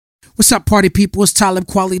What's up, party people? It's Talib,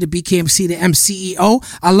 Kweli, the BKMC, the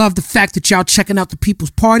MCEO. I love the fact that y'all checking out the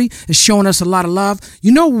People's Party and showing us a lot of love.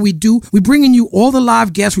 You know what we do? We bringing you all the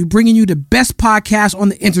live guests. We bringing you the best podcast on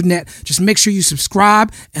the internet. Just make sure you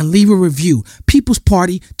subscribe and leave a review. People's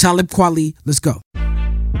Party, Talib, Kweli. Let's go.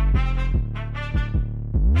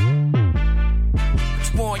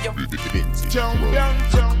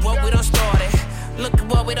 What we done started. Look at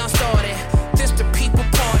what we done started. This the People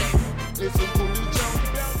Party.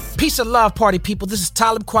 Peace and love, party people. This is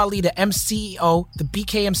Talib Kweli, the MCEO, the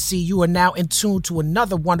BKMC. You are now in tune to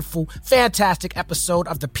another wonderful, fantastic episode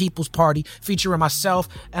of the People's Party, featuring myself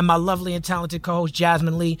and my lovely and talented co-host,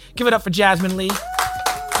 Jasmin Leigh. Give it up for Jasmin Leigh.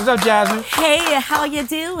 What's up, Jasmin? Hey, how you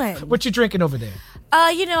doing? What you drinking over there?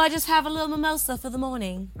 I just have a little mimosa for the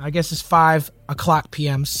morning. I guess it's 5 o'clock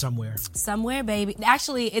p.m. somewhere. Somewhere, baby.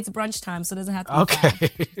 Actually, it's brunch time, so it doesn't have to be Okay.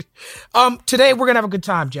 Today we're going to have a good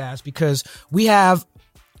time, Jazz, because we have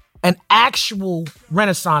an actual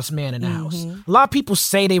Renaissance man in the house. A lot of people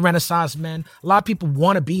say they Renaissance men. A lot of people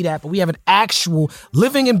want to be that, but we have an actual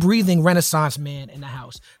living and breathing Renaissance man in the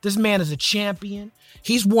house. This man is a champion.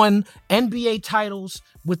 He's won NBA titles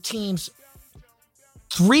with teams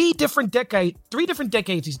three different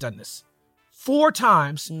decades he's done this. 4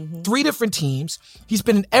 times, 3 different teams. He's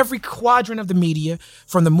been in every quadrant of the media,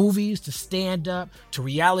 from the movies to stand-up to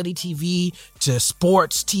reality TV to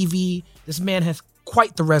sports TV. This man has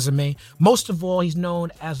quite the resume. Most of all, he's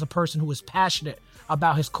known as a person who is passionate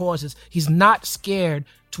about his causes. He's not scared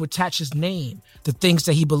to attach his name to things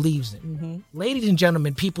that he believes in. Ladies and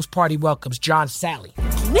gentlemen, People's Party welcomes John Salley.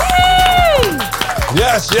 Woo!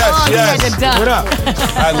 Yes. What up?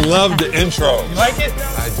 I love the intro. You like it?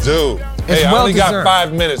 I do. It's I well only deserved. got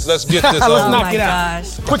 5 minutes. Let's get this Let's over. knock it out.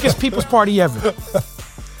 Gosh. Quickest People's Party ever.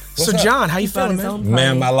 So, John, how you feeling, his man? own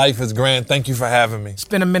Man, my life is grand. Thank you for having me. It's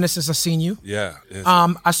been a minute since I've seen you. Yeah.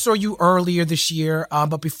 I saw you earlier this year,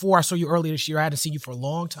 but before I saw you earlier this year, I hadn't seen you for a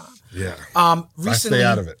long time. Yeah. Recently, I stay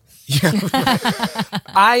out of it. Yeah.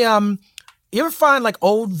 You ever find like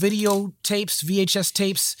old video tapes, VHS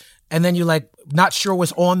tapes, and then you're like not sure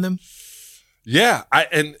what's on them? Yeah.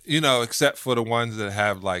 Except for the ones that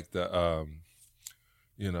have like the,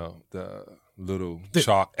 the little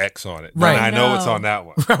chalk X on it. Right. Then I know it's on that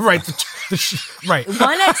one. Right. Right.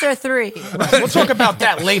 1X or 3? Right. We'll talk about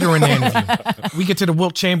that later in the interview. We get to the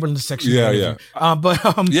Wilt Chamberlain section. Yeah.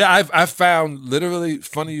 I I found literally,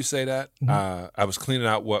 funny you say that. I was cleaning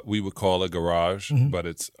out what we would call a garage, but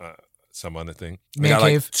it's some other thing. We Man got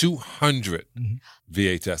cave. like 200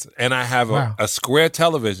 VHS. And I have Wow. a square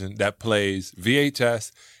television that plays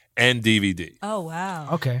VHS and DVD Oh, wow.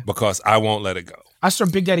 Okay. because I won't let it go. I saw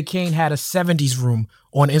Big Daddy Kane had a 70s room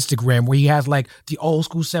on Instagram where he has like the old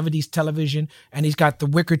school 70s television, and he's got the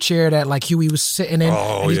wicker chair that like Huey was sitting in,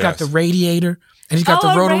 and he's got the radiator, and he's got the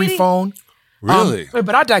rotary phone. Really?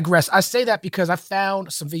 But I digress. I say that because I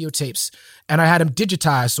found some videotapes and I had them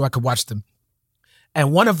digitized so I could watch them.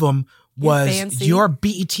 And one of them was fancy. your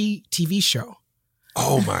BET TV show.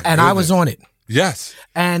 Oh my And I was on it. Yes.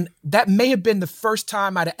 And that may have been the first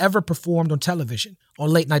time I'd ever performed on television, on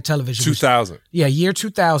late night television. 2000. Yeah, year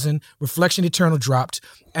 2000, Reflection Eternal dropped.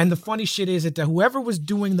 And the funny shit is that whoever was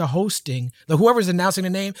doing the hosting, whoever's announcing the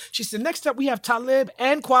name, she said, next up we have Talib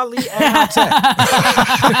and Kweli and Hatet.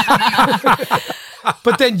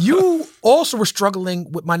 But then you also were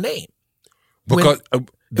struggling with my name. Because I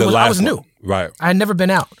was new. Right. I had never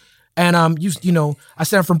been out. And I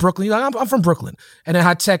said I'm from Brooklyn. You're like, I'm from Brooklyn. And then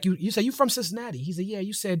Hatek, you said you from Cincinnati. He said, yeah.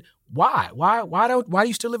 You said, why? Why do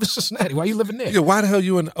you still live in Cincinnati? Why are you living there? Yeah, why the hell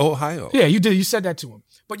you in Ohio? Yeah, you did. You said that to him.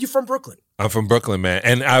 But you're from Brooklyn. I'm from Brooklyn, man.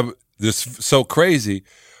 And this so crazy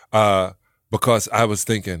because I was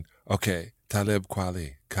thinking, okay, Talib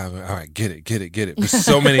Kweli. All right, get it. There's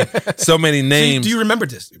so many names. Do you remember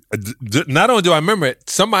this? Not only do I remember it,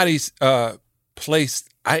 somebody's placed,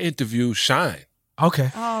 I interviewed Shine.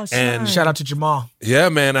 Okay. Oh, sure. And Shout out to Jamal. Yeah,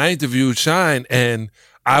 man, I interviewed Shine and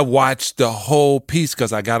I watched the whole piece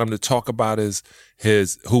because I got him to talk about his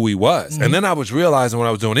who he was. And then I was realizing when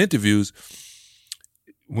I was doing interviews,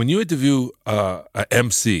 when you interview a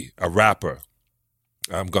MC, a rapper,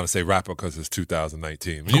 I'm going to say rapper because it's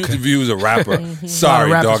 2019. When you interview a rapper,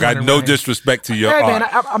 sorry, dog, I no disrespect to your Hey, art.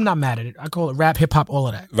 man, I'm not mad at it. I call it rap, hip hop, all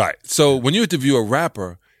of that. Right. So when you interview a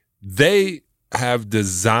rapper, they have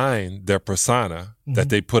designed their persona that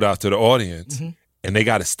they put out to the audience, and they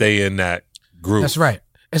got to stay in that groove. That's right.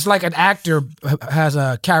 It's like an actor has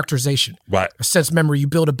a characterization. Right. A sense memory. You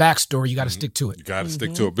build a backstory, you got to stick to it. You got to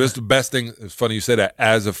stick to it. But it's the best thing. It's funny you say that.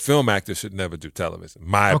 As a film actor, should never do television,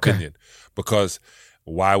 my opinion. Because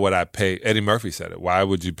why would I pay? Eddie Murphy said it. Why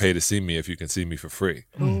would you pay to see me if you can see me for free?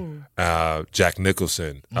 Jack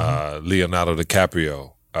Nicholson, Leonardo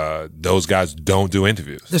DiCaprio. Those guys don't do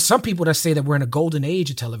interviews. There's some people that say that we're in a golden age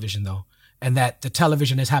of television, though, and that the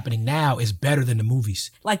television that's happening now is better than the movies.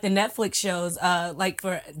 Like the Netflix shows, like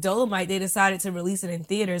for Dolomite, they decided to release it in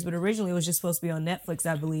theaters, but originally it was just supposed to be on Netflix,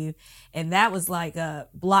 I believe. And that was like a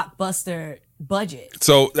blockbuster budget.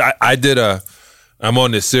 So I'm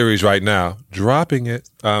on this series right now, dropping it,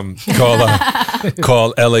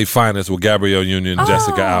 called LA Finest with Gabrielle Union and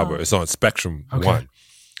Jessica Alba. It's on Spectrum 1.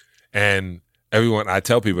 And I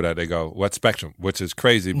tell people that, they go, what Spectrum? Which is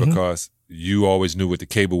crazy because you always knew what the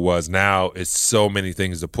cable was. Now it's so many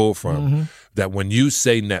things to pull from that when you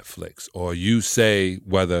say Netflix or you say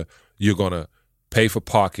whether you're going to pay for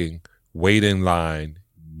parking, wait in line,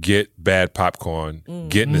 get bad popcorn,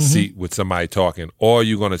 get in a seat with somebody talking, or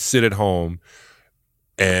you're going to sit at home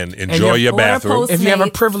and enjoy your bathroom. If you have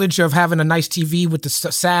a privilege of having a nice TV with the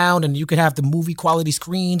sound and you could have the movie quality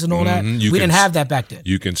screens and all that, we didn't have that back then.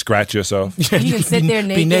 You can scratch yourself. You can sit there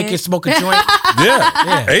naked. Be naked, smoke a joint.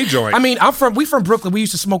 A joint. I mean, we from Brooklyn. We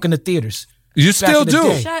used to smoke in the theaters. You still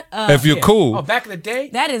do. Shut up. If you're cool. Oh, back in the day?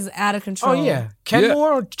 That is out of control. Oh, yeah.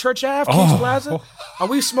 Kenmore or Church Ave, Kings Plaza? Oh,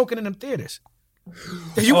 we were smoking in them theaters.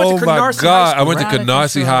 You went to Canarsie High School, I went to right?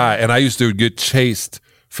 Canarsie High, and I used to get chased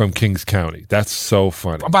from Kings County. That's so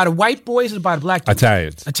funny. By the white boys or by the black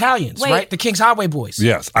dudes? Italians, Wait. right? The Kings Highway boys.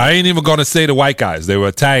 Yes. I ain't even going to say the white guys. They were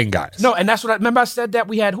Italian guys. No, and that's what I remember. I said that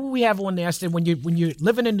we had who we have on there. I said when you're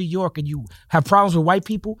living in New York and you have problems with white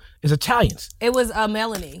people, it's Italians. It was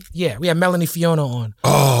Melanie. Yeah, we had Melanie Fiona on.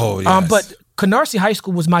 Oh, yes. But Canarsie High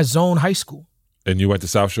School was my zone high school. And you went to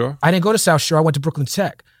South Shore? I didn't go to South Shore. I went to Brooklyn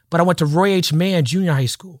Tech, but I went to Roy H. Mann Junior High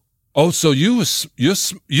School. Oh, so you're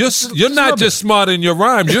not just smart in your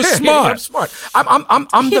rhyme. You're smart. I'm smart.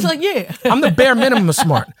 I'm He's like, yeah. I'm the bare minimum of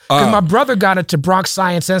smart. Because my brother got into Bronx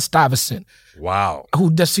Science and Stuyvesant. Wow.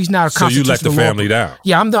 He's now a So you let the family down.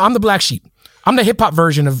 Yeah, I'm the black sheep. I'm the hip hop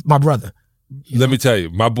version of my brother. Let me tell you,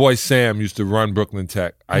 my boy Sam used to run Brooklyn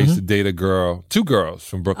Tech. I used to date two girls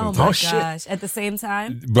from Brooklyn Oh Tech. my shit. gosh! At the same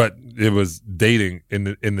time, But it was dating in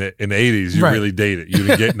the 80s. You Right. really dated. You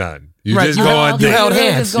didn't get none. You Right. just You go held- on you dates. held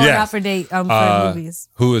hands. Just going Yes. out for date for movies.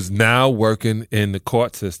 Who is now working in the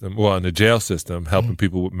court system, in the jail system, helping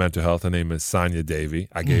people with mental health. Her name is Sonia Davey.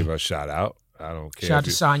 I gave her a shout out. I don't care. Shout out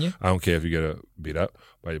to Sonia. I don't care if you get beat up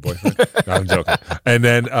by your boyfriend. No, I'm joking. And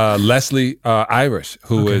then Leslie Irish,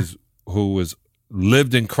 who was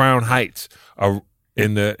lived in Crown Heights,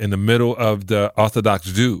 in the middle of the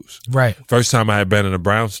Orthodox Jews. Right. First time I had been in a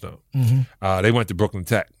brownstone. They went to Brooklyn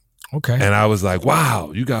Tech. Okay. And I was like,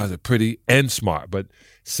 wow, you guys are pretty and smart. But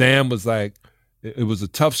Sam was like, it was a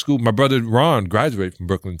tough school. My brother Ron graduated from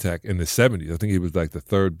Brooklyn Tech in the 70s. I think he was like the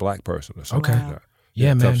third black person or something Okay. like that.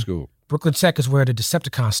 Yeah, man. Tough school. Brooklyn Tech is where the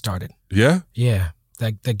Decepticons started. Yeah? Yeah.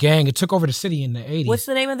 The gang, it took over the city in the 80s. What's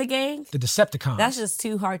the name of the gang? The Decepticons. That's just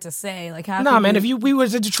too hard to say. Like how? Nah, man, we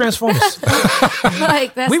was into Transformers.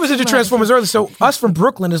 like that's We was too into much. Transformers early. So us from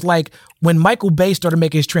Brooklyn is like when Michael Bay started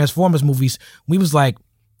making his Transformers movies, we was like,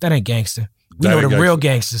 that ain't gangster. We That know ain't the real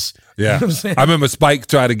gangsters. Yeah. You know what I'm saying? I remember Spike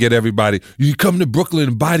tried to get everybody, you come to Brooklyn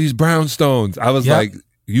and buy these brownstones. I was Yep. like,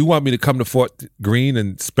 you want me to come to Fort Greene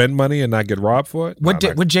and spend money and not get robbed for it? What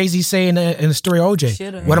Jay-Z say in the story of OJ?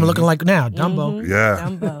 Should've. What I'm looking like now, Dumbo. Yeah,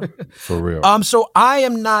 Dumbo. for real. So I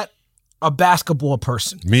am not a basketball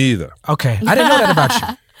person. Me either. Okay. I didn't know that about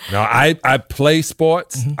you. No, I play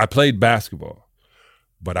sports. I played basketball,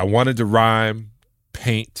 but I wanted to rhyme,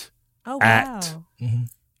 paint, Oh wow. act.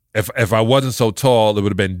 If I wasn't so tall, it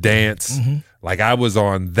would have been dance. Like I was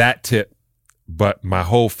on that tip, but my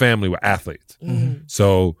whole family were athletes.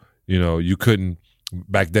 So, you couldn't,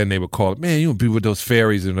 back then they would call it, man, you would be with those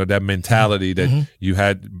fairies, that mentality that you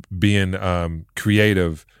had being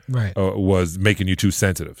creative Right. was making you too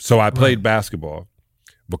sensitive. So I played basketball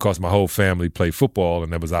because my whole family played football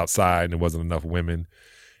and it was outside and there wasn't enough women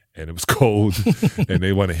and it was cold and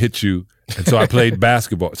they want to hit you. And so I played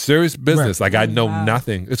basketball. Serious business. Like I know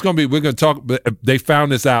nothing. We're going to talk, but they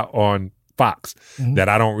found this out on Fox that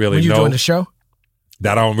I don't really When you know. doing the show?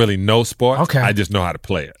 That I don't really know sports. Okay. I just know how to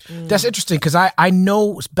play it. That's interesting because I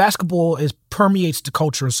know basketball permeates the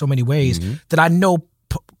culture in so many ways that I know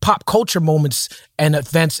pop culture moments and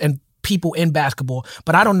events and people in basketball,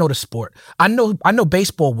 but I don't know the sport. I know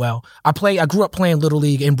baseball well. I grew up playing Little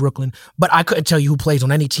League in Brooklyn, but I couldn't tell you who plays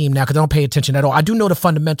on any team now because I don't pay attention at all. I do know the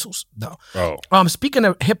fundamentals though. Oh. Speaking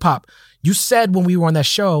of hip hop, you said when we were on that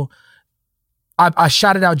show, I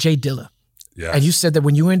shouted out J-Dilla. Yeah. And you said that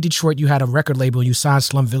when you were in Detroit, you had a record label and you signed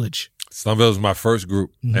Slum Village. Slum Village was my first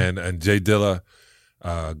group, and J-Dilla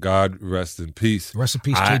God rest in peace. Rest in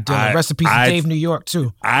peace, J-Dilla. Rest in peace, Dave New York,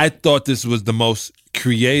 too. I thought this was the most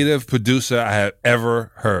creative producer I had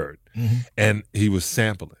ever heard. And he was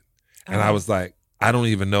sampling. And I was like, I don't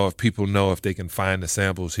even know if people know if they can find the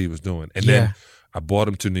samples he was doing. And then I brought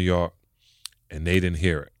him to New York, and they didn't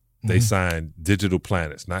hear it. They signed Digital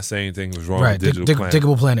Planets. Not saying anything was wrong with Digital Planets.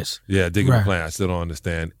 Diggable Planets. Yeah, Diggable Planets. I still don't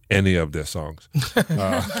understand any of their songs.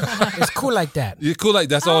 It's cool like that. It's cool like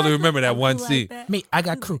that's all I remember, that one scene. Me, I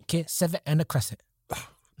got crew, kid, 7 and a crescent.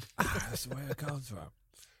 That's where it comes from.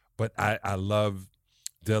 But I love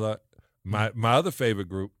Dilla. My other favorite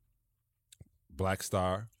group, Black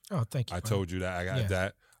Star. Oh, thank you. I told you that. I got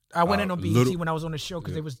that. I went in on BET when I was on the show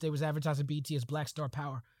because they was advertising BET as Black Star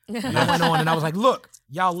Power. And I went on and I was like, look,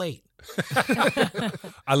 y'all late.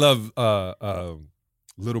 I love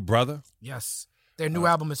Little Brother. Yes. Their new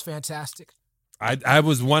album is fantastic. I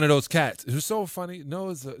was one of those cats. It was so funny. No,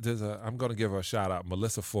 I'm going to give her a shout out,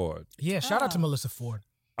 Melissa Ford. Yeah, shout out to Melissa Ford.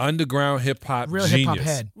 Underground hip hop Real genius. hip hop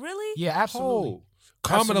head. Really? Yeah, absolutely. Oh,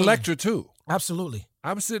 Carmen Electra too. Absolutely.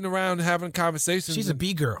 I'm sitting around having conversations. She's a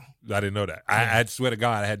B girl. I didn't know that. I swear to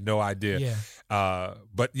God, I had no idea. Yeah.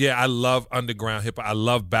 But yeah, I love underground hip hop. I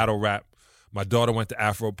love battle rap. My daughter went to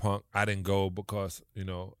Afro Punk. I didn't go because, I'm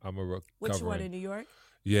a recovering. Which one in New York?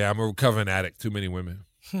 Yeah, I'm a recovering addict. Too many women.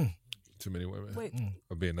 Too many women. Wait.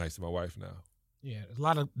 I'm being nice to my wife now. Yeah, there's a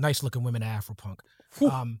lot of nice looking women at Afro Punk.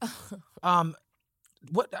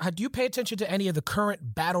 What do you pay attention to any of the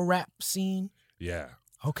current battle rap scene? Yeah.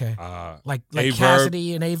 Okay. Like A-Verb,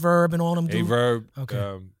 Cassidy and A-Verb and all them dudes? A-Verb.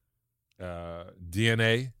 Okay.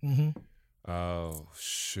 DNA. Mm-hmm.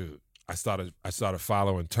 Shoot. I started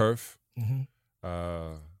following Turf. Mm-hmm.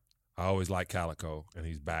 I always liked Calico, and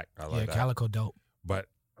he's back. I like that. Calico dope. But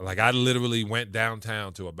like, I literally went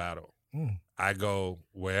downtown to a battle. I go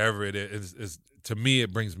wherever it is. To me,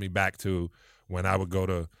 it brings me back to when I would go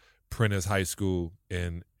to Prentice High School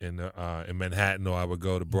in Manhattan, or I would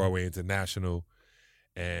go to Broadway International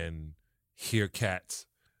and hear cats.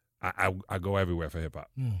 I go everywhere for hip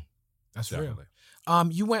hop. That's Definitely.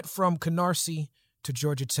 real. You went from Canarsie to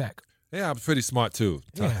Georgia Tech. Yeah, I was pretty smart too.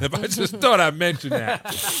 Yeah. If I just thought I'd mention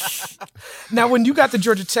that. Now, when you got to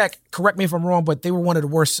Georgia Tech, correct me if I'm wrong, but they were one of the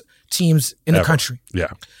worst teams in the country.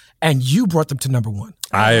 Yeah. And you brought them to number one.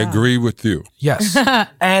 I agree with you. Yes.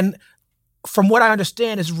 And from what I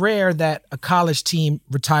understand, it's rare that a college team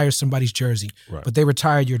retires somebody's jersey. Right. But they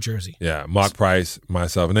retired your jersey. Yeah, Mark Price,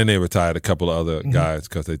 myself, and then they retired a couple of other guys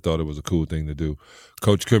because they thought it was a cool thing to do.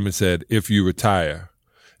 Coach Kerman said, if you retire,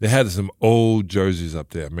 they had some old jerseys up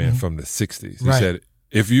there, man, from the 60s. He said,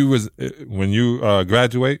 when you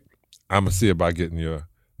graduate, I'm going to see about getting your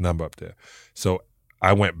number up there. So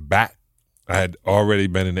I went back. I had already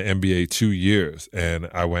been in the NBA 2 years, and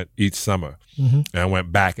I went each summer. And I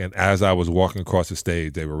went back, and as I was walking across the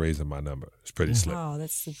stage, they were raising my number. It's pretty slick. Oh,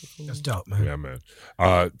 that's super cool. That's dope, man. Yeah, man.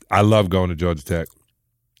 I love going to Georgia Tech.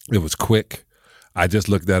 It was quick. I just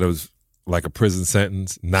looked at it as like a prison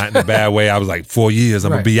sentence, not in a bad way. I was like, 4 years,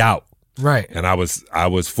 I'm going to be out. Right. And I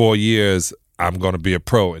was 4 years, I'm going to be a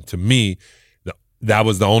pro. And to me, that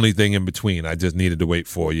was the only thing in between. I just needed to wait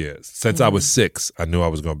 4 years. Since I was 6, I knew I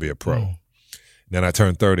was going to be a pro. Then I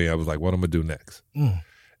turned 30. I was like, what am I going to do next?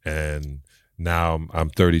 And now I'm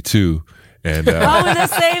 32. And we're the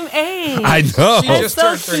same age. I know. She just so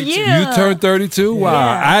turned 32. cute. You turned 32? Wow.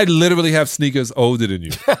 Yeah. I literally have sneakers older than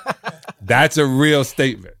you. That's a real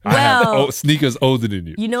statement. I have sneakers older than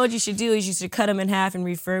you. You know what you should do is you should cut them in half and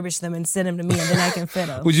refurbish them and send them to me, and then I can fit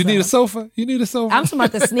them. Would you need a sofa? You need a sofa? I'm talking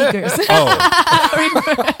about the sneakers.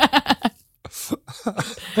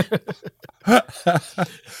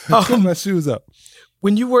 Put my shoes up.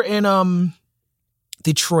 When you were in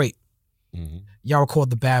Detroit, y'all were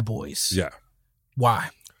called the Bad Boys. Yeah. Why?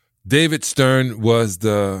 David Stern was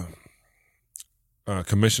the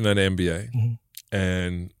commissioner of the NBA,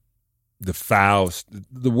 and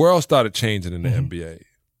the world started changing in the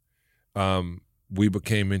NBA. We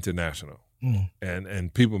became international,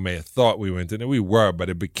 and people may have thought we were international. We were, but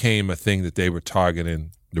it became a thing that they were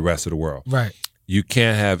targeting the rest of the world. Right. You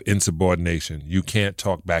can't have insubordination. You can't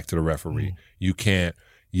talk back to the referee. You can't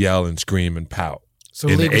yell and scream and pout. So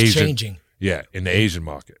the league was changing. Yeah, in the Asian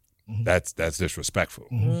market. That's disrespectful.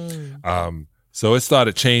 So it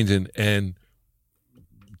started changing, and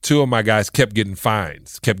two of my guys kept getting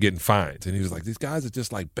fines. And he was like, these guys are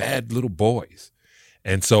just like bad little boys.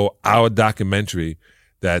 And so our documentary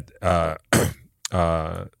that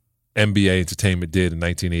NBA Entertainment did in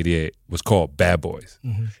 1988 was called Bad Boys.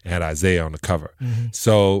 It had Isaiah on the cover.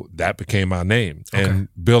 So that became our name. Okay. And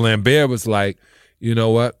Bill Lambert was like, you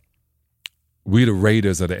know what? We the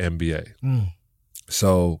Raiders of the NBA.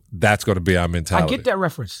 So that's going to be our I mentality. get that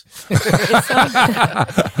reference.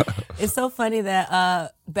 It's so funny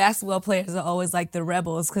that basketball players are always like the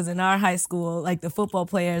rebels, because in our high school, like the football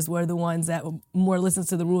players were the ones that were more listened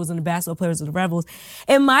to the rules, and the basketball players were the rebels.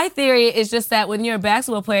 And my theory is just that when you're a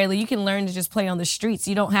basketball player, like, you can learn to just play on the streets.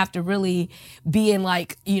 You don't have to really be in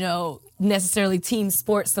like, necessarily team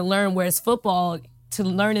sports to learn, whereas football, to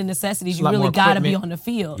learn the necessities, you really got to be on the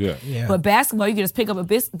field. Yeah. But basketball, you can just pick up a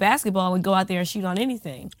basketball and go out there and shoot on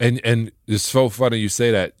anything. And it's so funny you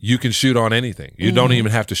say that. You can shoot on anything. You don't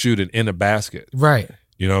even have to shoot it in a basket. Right.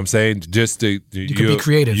 You know what I'm saying? Just to you can be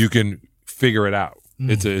creative. You can figure it out.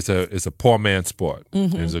 It's a poor man's sport.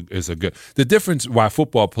 It's a good. The difference why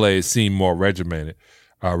football players seem more regimented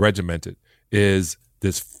is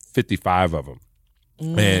there's 55 of them,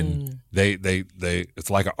 and they it's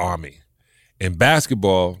like an army. In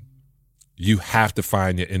basketball, you have to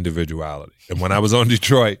find your individuality. And when I was on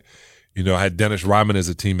Detroit, I had Dennis Rodman as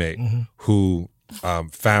a teammate who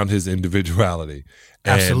found his individuality.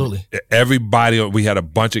 And Absolutely. Everybody, we had a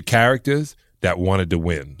bunch of characters that wanted to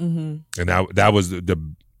win. And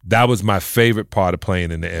that was my favorite part of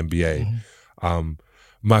playing in the NBA.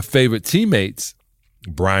 My favorite teammates,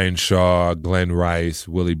 Brian Shaw, Glenn Rice,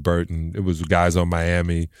 Willie Burton, it was guys on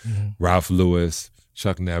Miami, Ralph Lewis,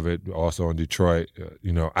 Chuck Nevitt, also in Detroit.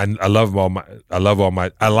 I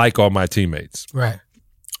like all my teammates. Right.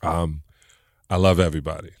 I love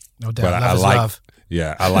everybody. No doubt. But Love is love.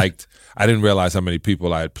 Yeah, I didn't realize how many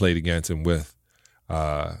people I had played against and with.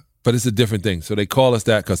 But it's a different thing. So they call us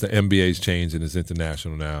that because the NBA's changed and it's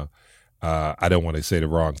international now. I don't want to say the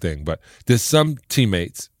wrong thing, but there's some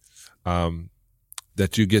teammates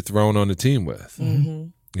that you get thrown on the team with.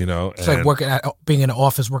 It's like being in an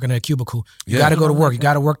office, working in a cubicle. You got to go to work. You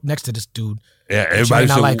got to work next to this dude. Yeah, everybody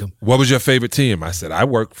not said, like him. What was your favorite team? I said, I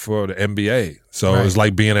work for the NBA. So it was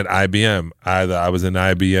like being at IBM. Either I was in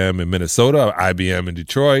IBM in Minnesota, or IBM in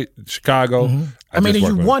Detroit, Chicago.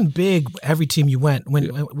 You won big every team you went. When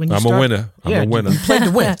you I'm a winner. I'm a winner. You played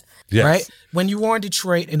to win. Yes. Right? When you were in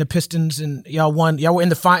Detroit in the Pistons and y'all were in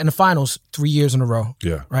the finals 3 years in a row.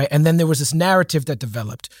 Yeah. Right? And then there was this narrative that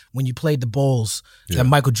developed when you played the Bulls that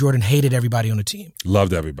Michael Jordan hated everybody on the team.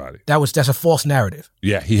 Loved everybody. That's a false narrative.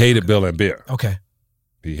 Yeah, he hated Bill Laimbeer. Okay.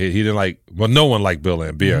 He didn't like, no one liked Bill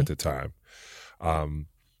Laimbeer at the time.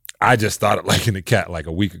 I just started liking the cat like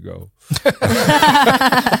a week ago.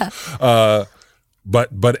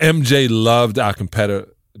 But MJ loved our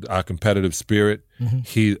competitive spirit.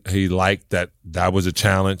 He liked that was a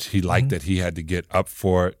challenge. He liked that he had to get up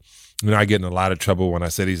for it. I get in a lot of trouble when I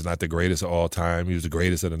said he's not the greatest of all time. He was the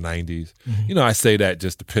greatest of the 90s. I say that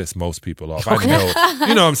just to piss most people off. I know.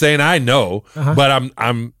 You know what I'm saying? I know. But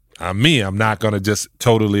I'm me. I'm not going to just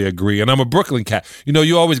totally agree. And I'm a Brooklyn cat.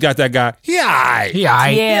 You always got that guy. He all right.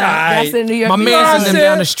 That's in New York. My man's in them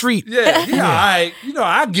down the street. Yeah, he all right.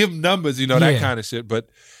 I give him numbers, that kind of shit. But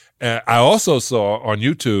I also saw on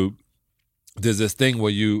YouTube, there's this thing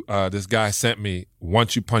where this guy sent me,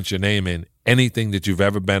 once you punch your name in, anything that you've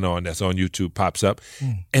ever been on that's on YouTube pops up.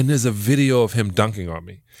 And there's a video of him dunking on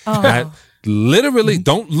me. I literally,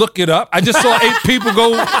 don't look it up. I just saw 8 people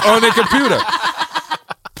go on their computer.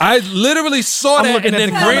 I literally saw that and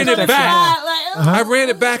then ran it back. I ran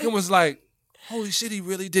it back and was like, holy shit, he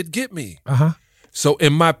really did get me. So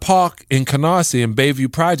in my park in Canarsie in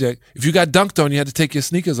Bayview Project, if you got dunked on, you had to take your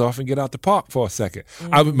sneakers off and get out the park for a second.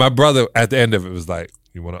 My brother at the end of it was like,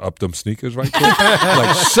 you want to up them sneakers right quick?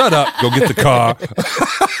 Like, shut up, go get the car.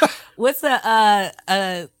 What's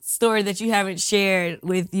a story that you haven't shared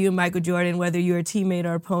with you and Michael Jordan, whether you're a teammate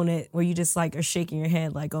or opponent, where you just like are shaking your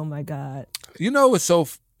head like, oh my God? What's so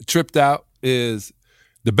tripped out is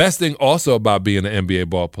the best thing also about being an NBA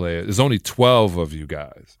ball player. There's only 12 of you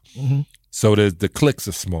guys. So the cliques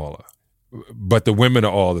are smaller, but the women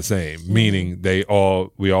are all the same, meaning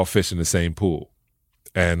we all fish in the same pool.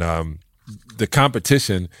 And the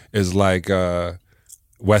competition is like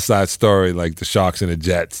West Side Story, like the Sharks and the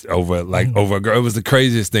Jets over a girl. It was the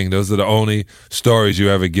craziest thing. Those are the only stories you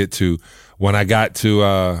ever get to. When I got to,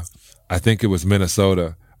 I think it was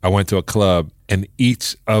Minnesota, I went to a club and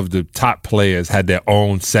each of the top players had their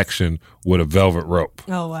own section with a velvet rope.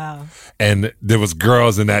 Oh, wow. And there was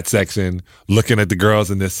girls in that section looking at the girls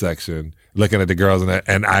in this section, looking at the girls in that.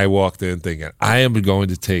 And I walked in thinking, I am going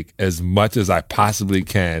to take as much as I possibly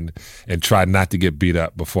can and try not to get beat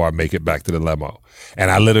up before I make it back to the limo. And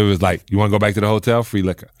I literally was like, you want to go back to the hotel? Free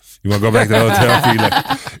liquor. You want to go back to the hotel? Free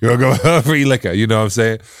liquor. You want to go free liquor? You know what I'm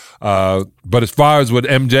saying? But as far as with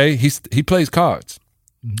MJ, he plays cards.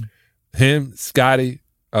 Him, Scotty,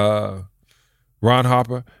 Ron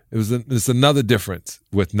Harper, it's another difference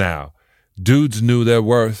with now. Dudes knew their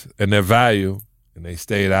worth and their value And they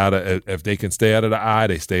stayed out of, if they can stay out of the eye,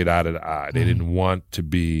 they stayed out of the eye. They didn't want to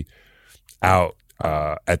be out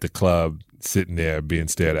at the club sitting there being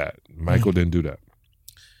stared at. Michael didn't do that.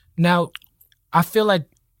 Now, I feel like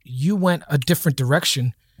you went a different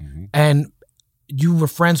direction and you were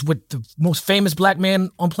friends with the most famous black man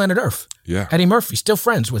on planet Earth. Yeah. Eddie Murphy, still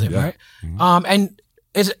friends with him, right? And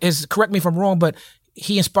is correct me if I'm wrong, but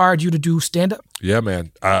he inspired you to do stand-up? Yeah,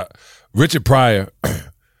 man. Richard Pryor,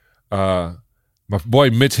 my boy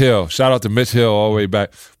Mitch Hill, shout out to Mitch Hill all the way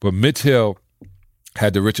back. But Mitch Hill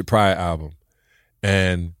had the Richard Pryor album,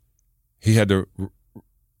 and he had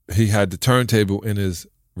the turntable in his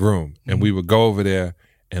room, and we would go over there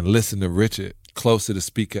and listen to Richard close to the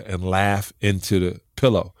speaker and laugh into the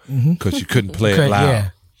pillow because you couldn't play it loud. Yeah.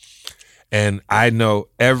 And I know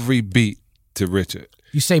every beat to Richard.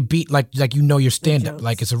 You say beat like you know your stand-up,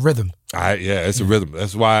 like it's a rhythm. It's a rhythm.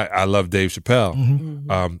 That's why I love Dave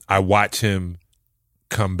Chappelle. I watch him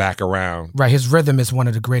come back around. Right, his rhythm is one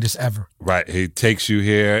of the greatest ever. Right, he takes you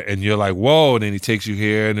here, and you're like, whoa, and then he takes you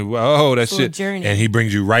here, and oh, that shit. Journey. And he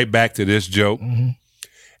brings you right back to this joke,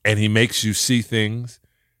 and he makes you see things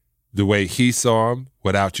the way he saw them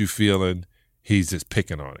without you feeling he's just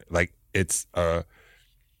picking on it. Like, it's the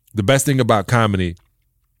best thing about comedy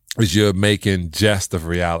is you're making jest of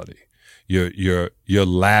reality. You're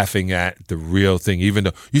laughing at the real thing, even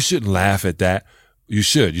though you shouldn't laugh at that. You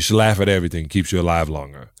should laugh at everything. Keeps you alive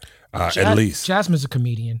longer, at least. Jasmine's a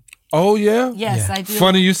comedian. Oh yeah. Yes, Yeah. I do.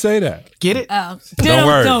 Funny you say that. Get it? Oh. Don't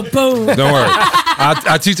worry. Boom. Don't worry.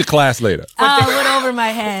 I'll teach a class later. Oh, it went over my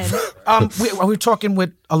head. We're talking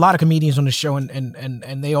with a lot of comedians on the show,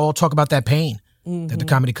 and they all talk about that pain that the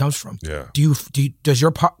comedy comes from. Yeah. Does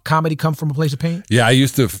your comedy come from a place of pain? Yeah, I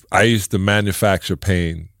used to manufacture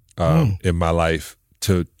pain in my life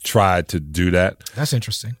to try to do that. That's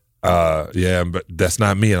interesting. Yeah, but that's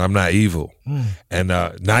not me, and I'm not evil. And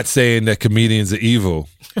not saying that comedians are evil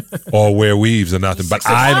or wear weaves or nothing, but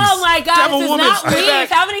I'm. Oh my God, Devil this is woman. not weave.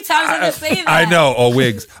 How many times did I say that? I know, or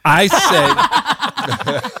wigs. I said.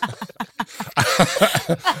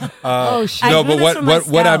 Oh shit! No, I grew but this from my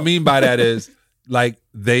what I scalp. mean by that is, like,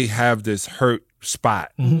 they have this hurt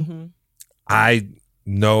spot. I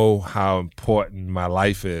know how important my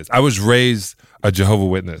life is. I was raised a Jehovah's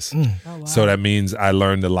Witness. So that means I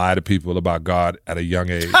learned to lie to people about God at a young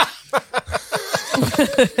age.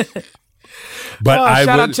 But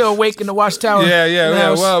shout out to Awake in the Watchtower.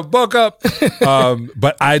 Yeah. Well, buck up.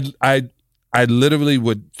 But I literally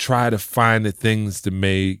would try to find the things to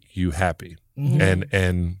make you happy.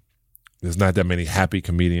 And there's not that many happy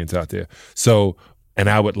comedians out there. So, and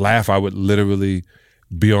I would laugh. I would literally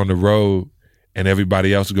be on the road and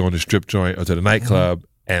everybody else would go in the strip joint or to the nightclub.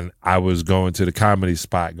 And I was going to the comedy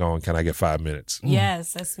spot going, can I get 5 minutes?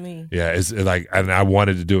 Yes, that's me. Yeah, it's like, and I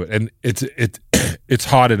wanted to do it. And it's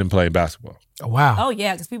harder than playing basketball. Oh, wow. Oh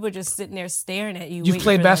yeah, because people are just sitting there staring at you. You've waiting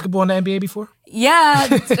played for them. basketball in the NBA before? Yeah.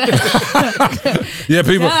 Yeah,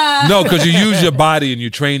 people. Duh. No, because you use your body and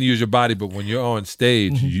you train to use your body. But when you're on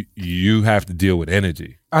stage, you have to deal with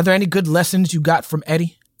energy. Are there any good lessons you got from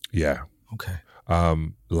Eddie? Yeah. Okay.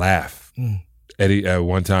 Laugh. Eddie,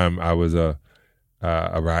 one time I was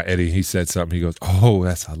around Eddie, he said something. He goes, "Oh,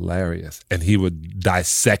 that's hilarious," and he would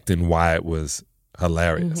dissecting why it was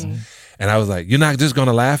hilarious. And I was like, "You're not just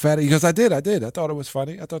gonna laugh at it?" He goes, "I did. I thought it was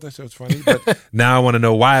funny. I thought that shit was funny, but now I want to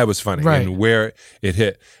know why it was funny and where it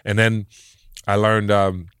hit." And then I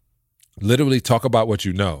learned literally talk about what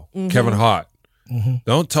you know. Kevin Hart,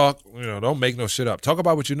 don't talk, don't make no shit up. Talk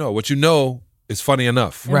about what you know. What you know is funny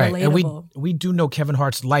enough. And Right. And relatable. we do know Kevin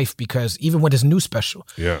Hart's life because even with his new special,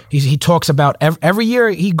 Yeah. he talks about every year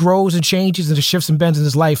he grows and changes and shifts and bends in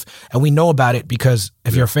his life, and we know about it because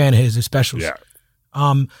if you're a fan of his specials. Yeah.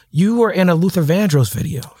 You were in a Luther Vandross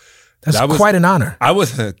video. That's That was- quite an honor. I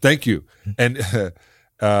was, thank you. And,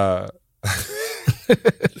 oh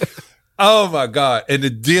my God. And the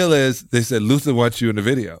deal is, they said, Luther wants you in the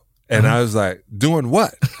video. And I was like, doing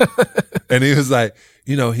what? And he was like,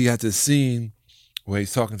 he had this scene where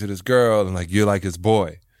he's talking to this girl and like, you're like his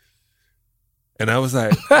boy. And I was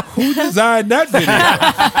like, who designed that video?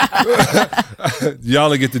 Y'all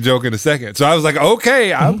will get the joke in a second. So I was like,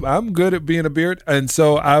 okay, I'm good at being a beard. And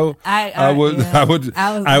so I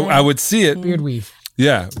would see it. Beard weave.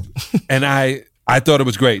 Yeah. And I thought it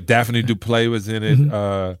was great. Daphne Duplay was in it.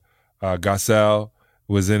 Garcelle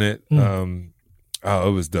was in it. It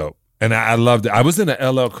was dope. And I loved it. I was in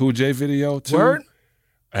an LL Cool J video too. Word?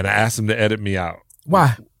 And I asked him to edit me out.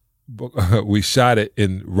 Why? We shot it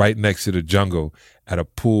in right next to the jungle at a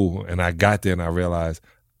pool. And I got there and I realized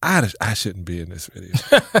I shouldn't be in this video.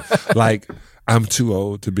 Like, I'm too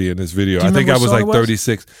old to be in this video. Do you I think I remember was what song like it was?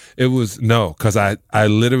 36. It was because I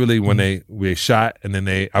literally when we shot and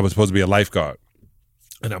then I was supposed to be a lifeguard,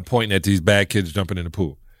 and I'm pointing at these bad kids jumping in the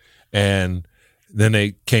pool, and then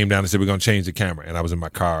they came down and said we're gonna change the camera, and I was in my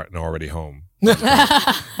car and already home.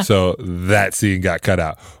 So that scene got cut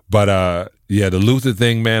out. But the Luther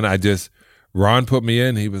thing, man, Ron put me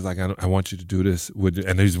in. He was like, I want you to do this.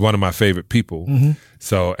 And he's one of my favorite people. Mm-hmm.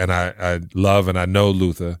 So, and I love and I know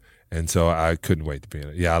Luther. And so I couldn't wait to be in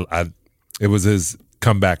it. Yeah, it was his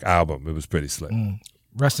comeback album. It was pretty slick.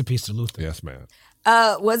 Rest in peace to Luther. Yes, man.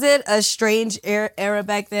 Was it a strange era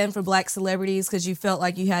back then for Black celebrities because you felt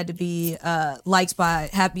like you had to be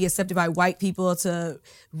be accepted by white people to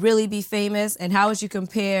really be famous? And how would you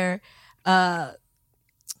compare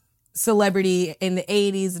celebrity in the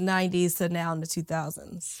 80s and 90s to now in the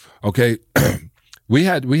 2000s? Okay. We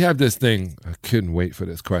have this thing. I couldn't wait for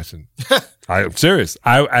this question. I'm serious.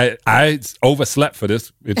 I overslept for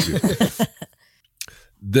this interview.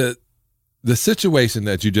 The situation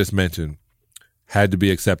that you just mentioned had to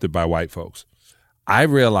be accepted by white folks. I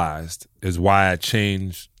realized is why I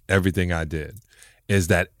changed everything I did, is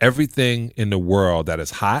that everything in the world that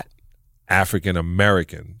is hot, African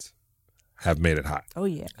Americans have made it hot. Oh,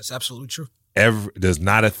 yeah. That's absolutely true. There's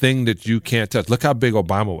not a thing that you can't touch. Look how big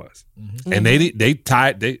Obama was. Mm-hmm. And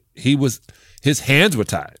his hands were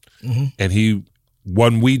tied. Mm-hmm. And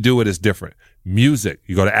when we do it, it's different. Music,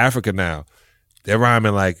 you go to Africa now, they're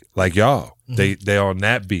rhyming like y'all. Mm-hmm. They on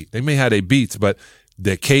that beat. They may have their beats, but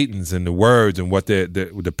their cadence and the words and what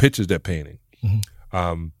the pictures they're painting.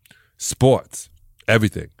 Mm-hmm. Sports,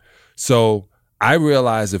 everything. So I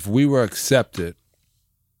realized if we were accepted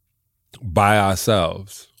by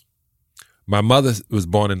ourselves, my mother was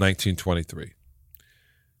born in 1923.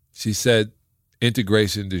 She said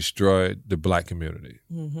integration destroyed the Black community.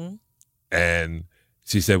 Mm-hmm. And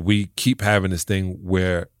she said we keep having this thing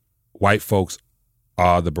where white folks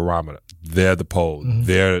are the barometer. They're the pole. Mm-hmm.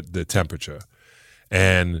 They're the temperature.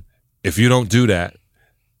 And if you don't do that,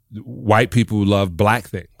 white people love Black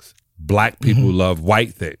things. Black people mm-hmm. love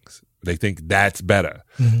white things. They think that's better.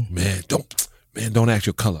 Mm-hmm. Man, don't act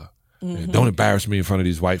your color. Mm-hmm. Don't embarrass me in front of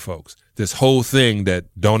these white folks. This whole thing that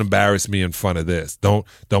don't embarrass me in front of this. Don't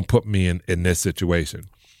put me in this situation.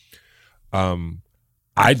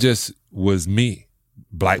 I just was me.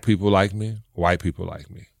 Black people like me. White people like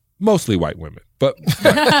me. Mostly white women, but.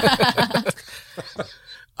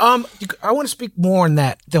 I want to speak more on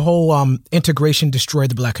that. The whole integration destroyed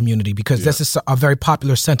the Black community because this is a very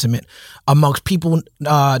popular sentiment amongst people,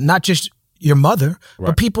 not just your mother,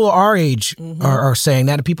 but people our age mm-hmm. are saying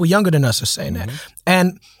that, and people younger than us are saying mm-hmm. that.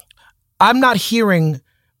 And I'm not hearing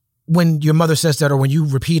when your mother says that or when you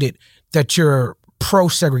repeat it that you're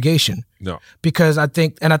pro-segregation. No, because I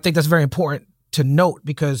think that's very important to note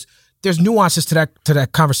because there's nuances to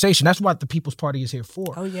that conversation. That's what the People's Party is here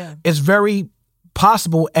for. Oh yeah, it's very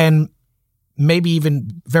possible and maybe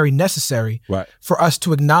even very necessary for us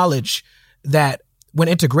to acknowledge that when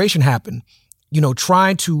integration happened,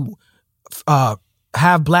 trying to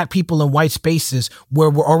have Black people in white spaces where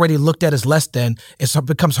we're already looked at as less than, it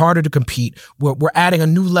becomes harder to compete. We're adding a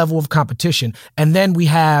new level of competition. And then we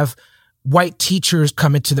have white teachers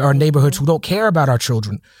come into our neighborhoods who don't care about our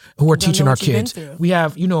children, who are teaching our kids. We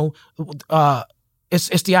have,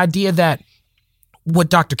 it's the idea that what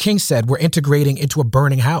Dr. King said, we're integrating into a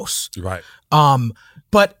burning house. Right.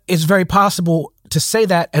 But it's very possible to say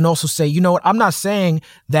that and also say, you know what, I'm not saying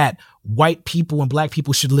that white people and Black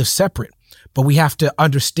people should live separate, but we have to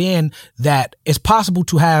understand that it's possible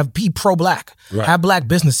to be pro-Black, have Black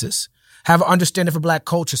businesses, have an understanding for Black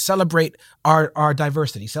culture, celebrate our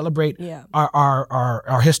diversity, celebrate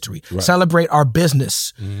our history, celebrate our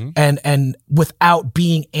business, mm-hmm. and without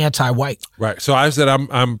being anti-white. Right. So I said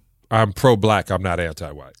I'm pro-Black. I'm not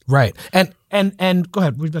anti-white. Right. And go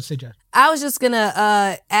ahead. What were you about to say, Jack? I was just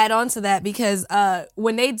gonna add on to that because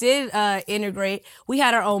when they did integrate, we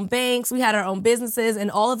had our own banks, we had our own businesses,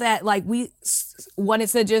 and all of that. Like we wanted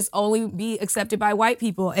to just only be accepted by white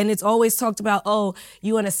people, and it's always talked about. Oh,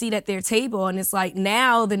 you want a seat at their table, and it's like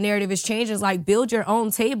now the narrative is changing. It's like build your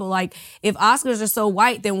own table. Like if Oscars are so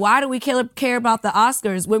white, then why do we care about the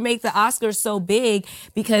Oscars? We make the Oscars so big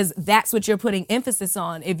because that's what you're putting emphasis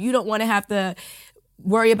on. If you don't want to have to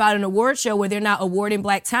worry about an award show where they're not awarding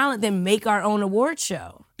Black talent, then make our own award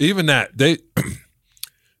show. Even that, they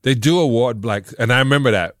do award Black, and I remember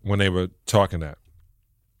that when they were talking that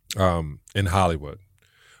in Hollywood.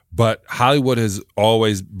 But Hollywood has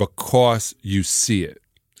always, because you see it.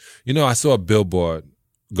 I saw a billboard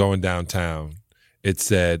going downtown. It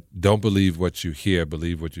said, "Don't believe what you hear,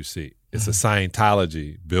 believe what you see." It's a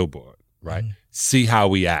Scientology billboard. right? See how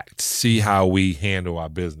we act, see how we handle our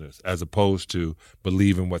business, as opposed to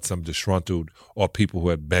believing what some disgruntled or people who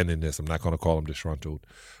have been in this, I'm not going to call them disgruntled,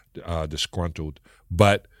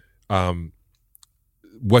 but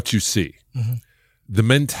what you see. The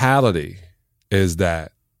mentality is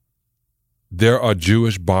that there are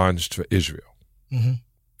Jewish bonds for Israel.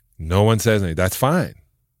 No one says anything. That's fine.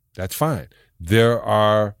 That's fine. There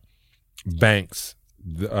are banks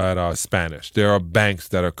that are Spanish. There are banks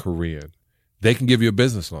that are Korean. They can give you a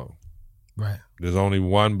business loan. Right. There's only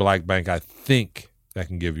one black bank, I think, that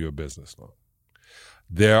can give you a business loan.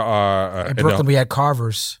 There are... in Brooklyn, we had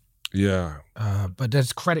Carver's. Yeah. But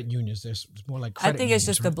there's credit unions. There's more like credit I think unions,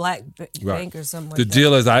 it's just the black bank or something like the that.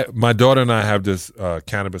 deal is, my daughter and I have this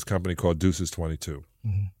cannabis company called Deuces 22.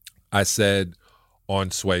 I said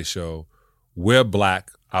on Sway Show, we're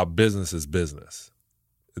black, our business is business.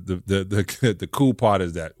 The cool part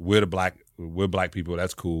is that we're black people,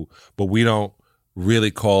 that's cool, but we don't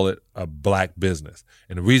really call it a black business.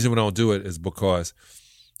 And the reason we don't do it is because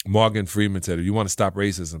Morgan Freeman said, if you want to stop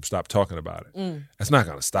racism, stop talking about it. That's not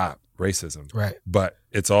going to stop racism. Right. But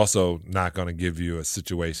it's also not going to give you a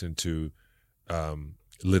situation to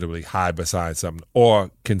literally hide beside something or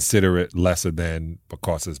consider it lesser than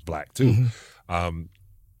because it's black too.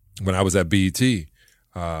 When I was at BET,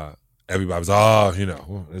 everybody was,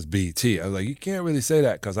 it's BET. I was like, you can't really say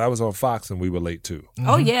that because I was on Fox and we were late too.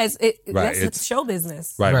 Oh yeah, Right, that's show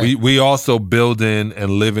business. Right. We also build in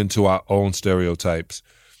and live into our own stereotypes.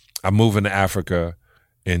 I'm moving to Africa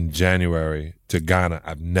in January to Ghana.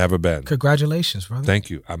 I've never been. Congratulations, brother.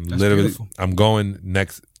 Thank you. I'm going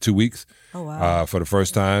next 2 weeks. Oh wow. For the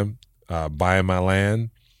first time, buying my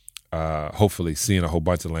land, hopefully seeing a whole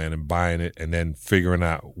bunch of land and buying it and then figuring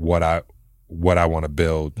out what I want to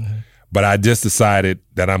build. But I just decided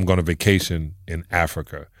that I'm going to vacation in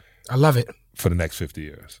Africa. I love it. For the next 50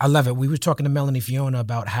 years. I love it. We were talking to Melanie Fiona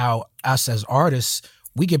about how us as artists,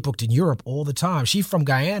 we get booked in Europe all the time. She's from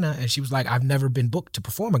Guyana, and she was like, I've never been booked to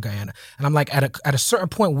perform in Guyana. And I'm like, at a certain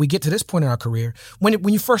point, when we get to this point in our career, when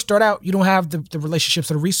you first start out, you don't have the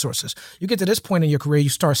relationships or the resources. You get to this point in your career, you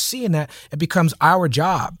start seeing that it becomes our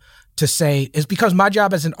job to say, it becomes my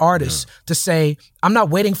job as an artist to say, I'm not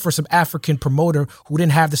waiting for some African promoter who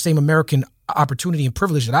didn't have the same American opportunity and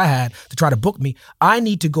privilege that I had to try to book me. I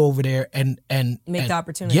need to go over there and make the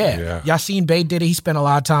opportunity. Yeah. Yassine Bey did it. He spent a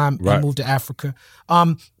lot of time and moved to Africa.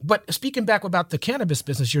 But speaking back about the cannabis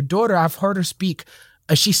business, your daughter, I've heard her speak,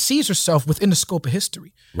 she sees herself within the scope of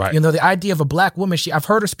history. Right. You know, the idea of a black woman, I've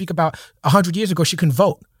heard her speak about 100 years ago, she couldn't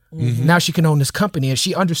vote. Now she can own this company, and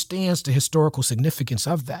she understands the historical significance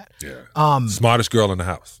of that. Yeah. Smartest girl in the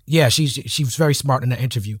house. Yeah, she was very smart in that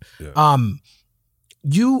interview. Yeah.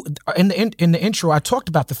 You in the intro, I talked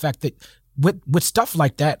about the fact that with stuff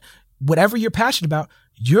like that, whatever you're passionate about,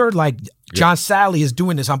 you're like John Salley is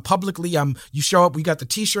doing this. I'm publicly. You show up. We got the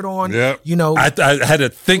T-shirt on. Yeah. You know, I had to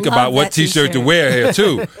think Love about what that T-shirt to t-shirt. wear here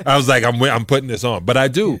too. I was like, I'm putting this on, but I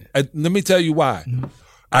do. Let me tell you why.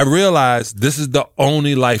 I realized this is the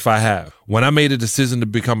only life I have. When I made a decision to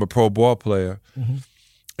become a pro ball player,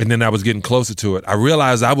 and then I was getting closer to it, I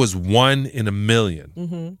realized I was 1 in a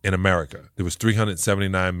million in America. There was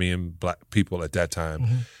 379 million black people at that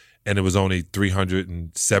time, and there was only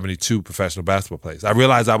 372 professional basketball players. I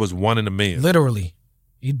realized I was 1 in a million. literally,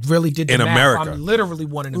 you really did the In math. America. I'm literally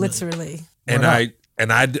 1 in a million. Literally.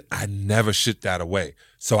 And I never shit that away.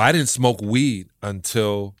 So I didn't smoke weed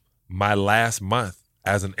until my last month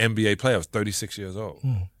as an NBA player. I was 36 years old.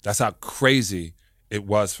 That's how crazy it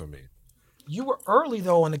was for me. You were early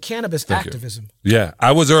though on the cannabis activism. Yeah,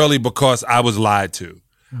 I was early because I was lied to.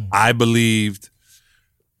 I believed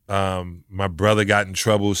my brother got in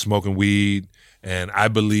trouble smoking weed, and I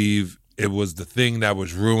believe it was the thing that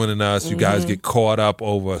was ruining us. You guys get caught up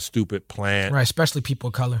over a stupid plant. Right, especially people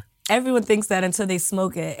of color. Everyone thinks that until they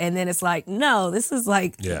smoke it, and then it's like, no, this is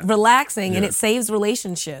like Yeah. relaxing, and Yeah. it saves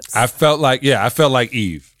relationships. I felt like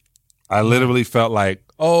Eve. I literally felt like,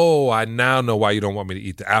 oh, I now know why you don't want me to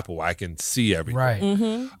eat the apple. I can see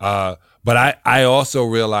everything. Right. But I also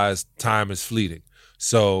realized time is fleeting.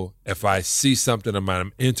 So if I see something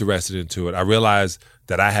I'm interested into it, I realized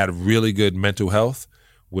that I had really good mental health,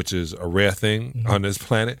 which is a rare thing on this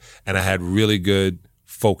planet, and I had really good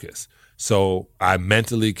focus. So I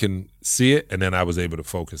mentally can see it, and then I was able to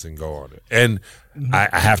focus and go on it. And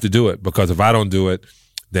I have to do it, because if I don't do it,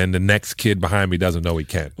 then the next kid behind me doesn't know he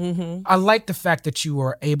can. I like the fact that you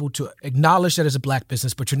are able to acknowledge that it's a black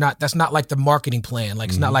business, but that's not like the marketing plan. Like,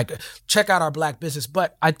 it's not like, check out our black business.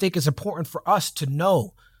 But I think it's important for us to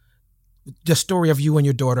know the story of you and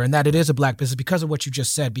your daughter, and that it is a black business because of what you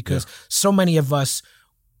just said, because so many of us,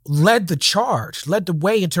 led the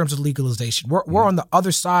way in terms of legalization. We're on the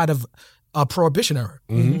other side of Prohibition era.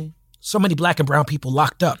 So many black and brown people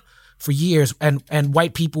locked up for years, and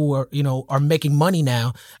white people are making money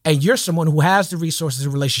now. And you're someone who has the resources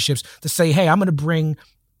and relationships to say, hey, I'm going to bring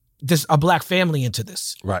a black family into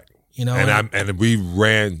this. Right. And we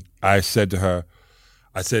ran. I said to her,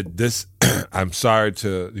 I said, this, I'm sorry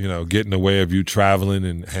to, get in the way of you traveling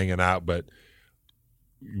and hanging out, but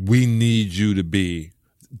we need you to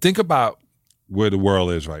think about where the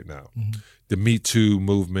world is right now. The Me Too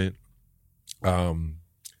movement, the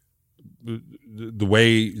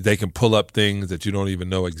way they can pull up things that you don't even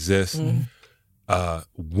know exist,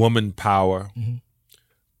 woman power.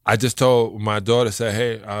 I just told my daughter, say,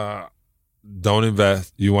 hey, don't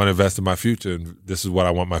invest. You want to invest in my future, and this is what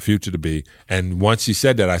I want my future to be. And once she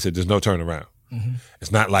said that, I said, there's no turning around.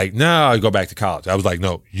 It's not like, no, I go back to college. I was like,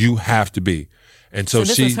 no, you have to be. And so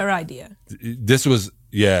this was her idea. This was,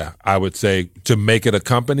 I would say, to make it a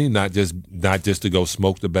company, not just to go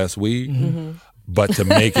smoke the best weed, but to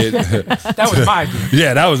make it. That was my idea.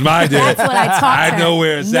 Yeah, that was my idea. That's what I taught her. I know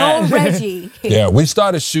where it's at. No Reggie. Yeah, we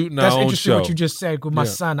started shooting our That's own interesting show. what you just said. With my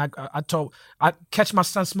son, I catch my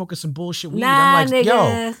son smoking some bullshit weed. Nah, I'm like,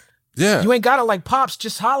 nigga. Yeah. You ain't gotta like Pops,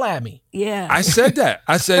 just holla at me. Yeah. I said that.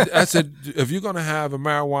 I said, if you're gonna have a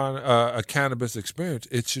marijuana, a cannabis experience,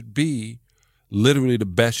 it should be literally the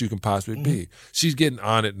best you can possibly be. She's getting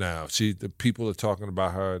on it now. The people are talking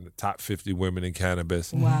about her in the top 50 women in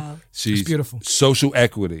cannabis. Wow. She's It's beautiful. Social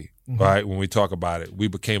equity, right? When we talk about it, we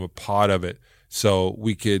became a part of it so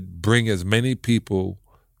we could bring as many people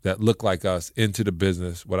that look like us into the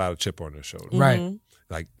business without a chip on their shoulder. Right.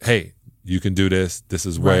 Like, hey, you can do this. This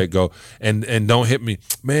is where it go. And don't hit me.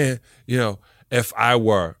 Man, if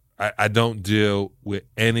I don't deal with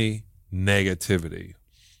any negativity.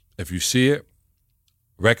 If you see it,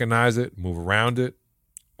 recognize it, move around it,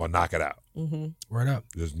 or knock it out. Word up.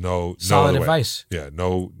 There's no Solid other advice. Way. Yeah,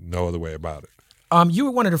 no other way about it. You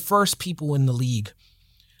were one of the first people in the league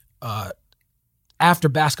after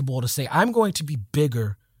basketball to say, I'm going to be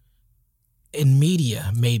bigger in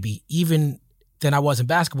media, maybe, even than I was in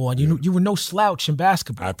basketball. And you were no slouch in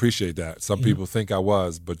basketball. I appreciate that. Some people think I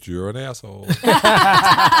was, but you're an asshole.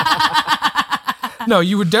 No,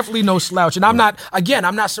 you were definitely no slouch. And I'm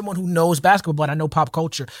not someone who knows basketball, but I know pop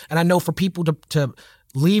culture. And I know for people to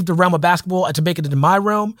leave the realm of basketball and to make it into my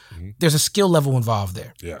realm, there's a skill level involved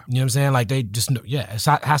there. Yeah. You know what I'm saying? Like they just know, it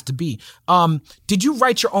has to be. Did you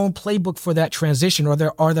write your own playbook for that transition? Or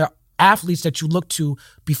are there athletes that you look to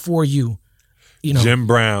before you? Jim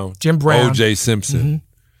Brown, O.J. Simpson.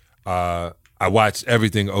 I watched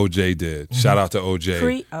everything O.J. did. Shout out to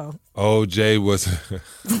O.J. O.J. was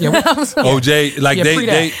O.J. Like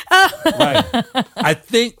they right. I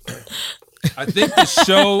think the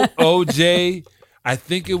show O.J. I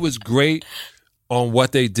think it was great on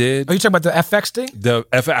what they did. Are you talking about the FX thing?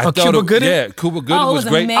 I thought Cuba Gooding? Yeah, Cuba Gooding was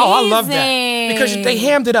great. Amazing. Oh, I love that because they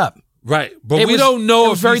hammed it up. Right, but we don't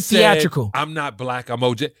know if very he said, theatrical. I'm not black, I'm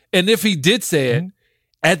OJ. And if he did say it,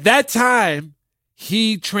 at that time,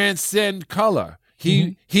 he transcend color.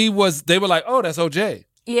 He was. They were like, oh, that's OJ.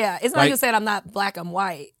 Yeah, it's not like he said, I'm not black, I'm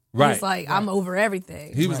white. Right. He's like, I'm over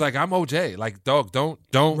everything. He was like, I'm OJ. Like, dog,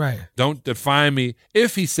 don't define me.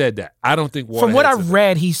 If he said that, I don't think. From what I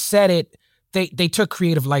read, he said it. They took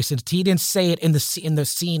creative license. He didn't say it in the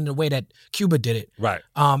scene the way that Cuba did it. Right.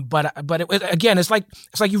 But again, it's like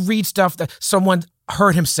you read stuff that someone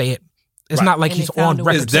heard him say it. It's not like he's on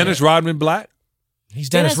record. Is Dennis Rodman black? He's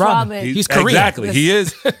Dennis Rodman. He's Korean. Exactly. He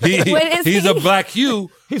is. He's a black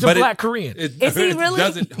Hugh. He's a black Korean. Is he really? It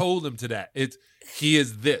doesn't hold him to that. He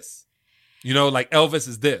is this. Like Elvis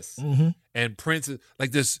is this. And Prince is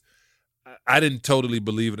like this. I didn't totally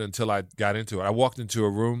believe it until I got into it. I walked into a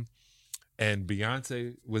room and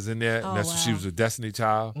Beyonce was in there. And she was a Destiny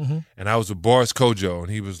Child. And I was with Boris Kodjoe. And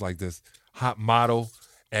he was like this hot model.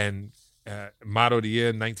 And Model of the Year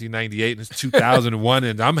in 1998, and it's 2001,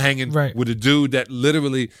 and I'm hanging with a dude that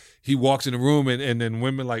literally he walks in the room and then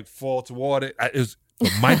women like fall toward it.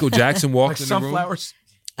 Michael Jackson walked like in the room. Sunflowers.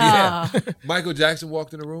 Yeah, Michael Jackson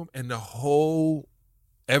walked in the room, and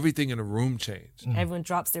everything in the room changed. Everyone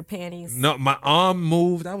drops their panties. No, my arm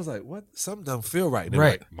moved. I was like, "What? Something doesn't feel right." And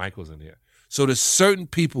like, Michael's in here. So there's certain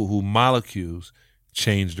people who molecules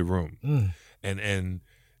change the room, and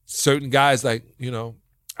certain guys like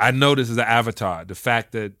I know this is an avatar. The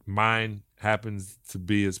fact that mine happens to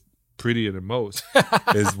be as prettier than most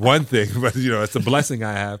is one thing, but it's a blessing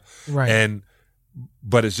I have. Right.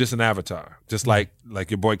 But it's just an avatar. Just like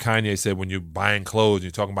your boy Kanye said, when you're buying clothes,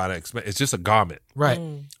 you're talking about it's just a garment. Right.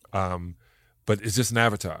 But it's just an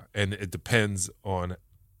avatar, and it depends on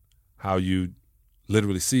how you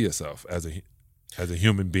literally see yourself as a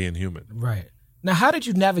human being human. Right. Now, how did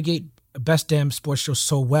you navigate Best Damn Sports Show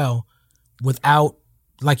so well without,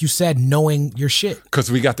 like you said, knowing your shit?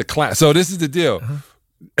 Because we got the class. So this is the deal.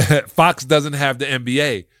 Fox doesn't have the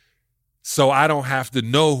NBA, so I don't have to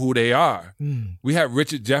know who they are. We had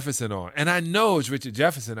Richard Jefferson on, and I know it's Richard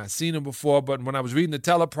Jefferson. I've seen him before, but when I was reading the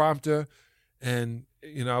teleprompter, and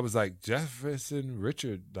I was like, Jefferson,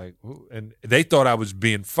 Richard, like, who? And they thought I was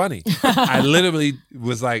being funny. I literally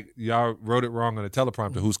was like, y'all wrote it wrong on the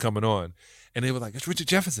teleprompter. Who's coming on? And they were like, it's Richard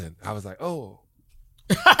Jefferson. I was like, oh.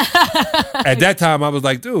 At that time, I was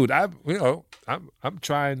like, dude, I'm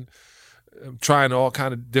trying all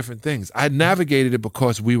kind of different things. I navigated it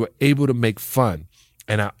because we were able to make fun,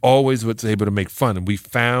 and I always was able to make fun. And we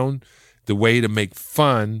found the way to make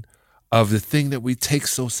fun of the thing that we take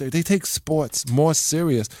so serious. They take sports more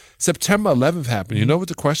serious. September 11th happened. You know what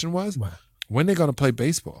the question was? What? When they're going to play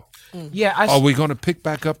baseball? Yeah, are we going to pick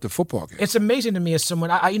back up the football game? It's amazing to me as someone.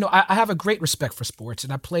 I have a great respect for sports,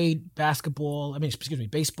 and I played baseball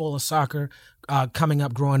and soccer, coming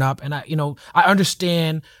up, growing up, and I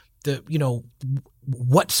understand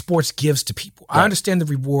what sports gives to people. Right. I understand the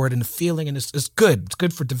reward and the feeling, and it's good. It's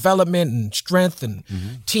good for development and strength, and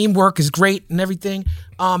teamwork is great and everything.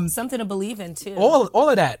 Something to believe in too. All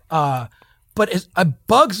of that. But it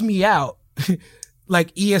bugs me out.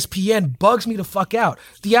 Like ESPN bugs me the fuck out.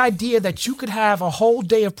 The idea that you could have a whole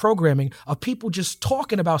day of programming of people just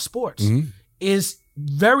talking about sports is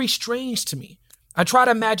very strange to me. I try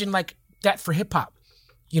to imagine like that for hip hop.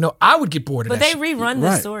 I would get bored of that. But they rerun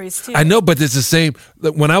the stories too. I know, but it's the same.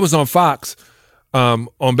 When I was on Fox,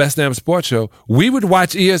 on Best Damn Sports Show, we would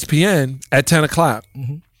watch ESPN at 10 o'clock.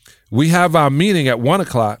 We have our meeting at 1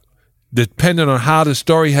 o'clock, depending on how the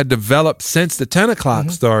story had developed since the 10 o'clock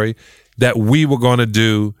story, that we were going to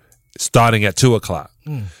do starting at 2 o'clock.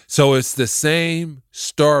 So it's the same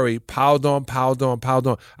story, piled on.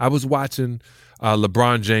 I was watching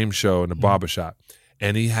LeBron James show in the barbershop,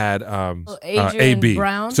 and he had AB.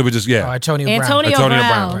 Brown? So we just, Antonio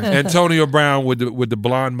Brown. Antonio Brown with the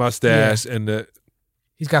blonde mustache and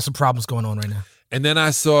he's got some problems going on right now. And then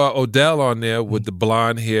I saw Odell on there with the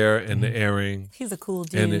blonde hair and the earring. He's a cool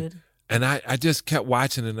dude. And I just kept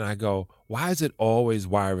watching it, and I go, why is it always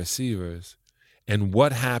wide receivers? And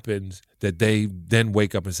what happens that they then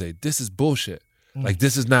wake up and say, this is bullshit. Like,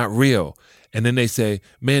 this is not real. And then they say,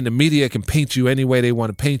 man, the media can paint you any way they want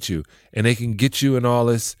to paint you, and they can get you and all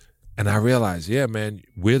this. And I realized, yeah, man,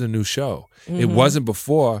 we're the new show. It wasn't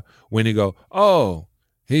before when you go, oh,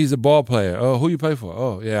 he's a ball player. Oh, who you play for?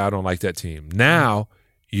 Oh, yeah, I don't like that team. Now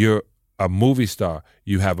you're a movie star.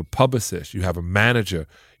 You have a publicist. You have a manager.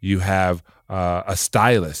 You have a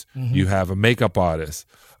stylist. You have a makeup artist.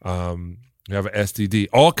 You have an STD.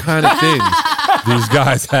 All kind of things these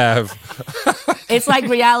guys have. It's like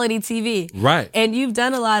reality TV. Right. And you've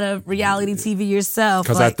done a lot of reality TV yourself.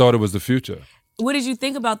 Because I thought it was the future. What did you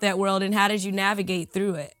think about that world, and how did you navigate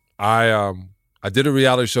through it? I did a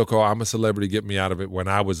reality show called I'm a Celebrity, Get Me Out of It, when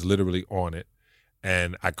I was literally on it.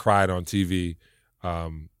 And I cried on TV,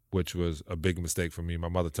 which was a big mistake for me. My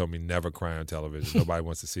mother told me never cry on television. Nobody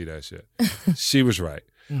wants to see that shit. She was right.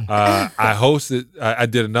 I hosted, I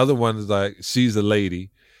did another one, like She's a Lady,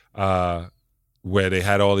 where they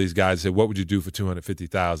had all these guys say, what would you do for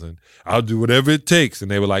 $250,000? I'll do whatever it takes. And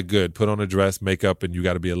they were like, good, put on a dress, makeup, and you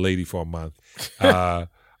got to be a lady for a month. I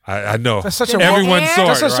know. That's such a everyone saw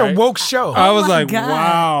That's it, such right? a woke show. I was like, God.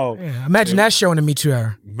 wow. Yeah, imagine that show in the Me Too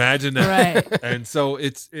era. Imagine that. Right. And so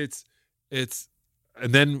it's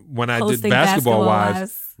and then when I Hosting did Basketball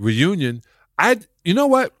Wives reunion, you know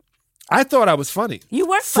what? I thought I was funny. You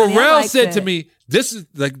were funny. Pharrell said to me, this is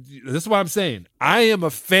what I'm saying. I am a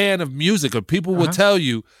fan of music, or people will tell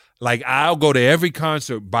you, like, I'll go to every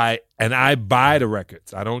concert and I buy the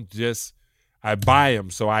records. I buy them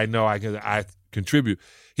so I know I contribute.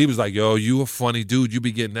 He was like, yo, you a funny dude. You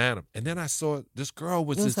be getting at him. And then I saw this girl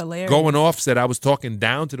was just going off, said I was talking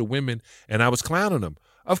down to the women and I was clowning them.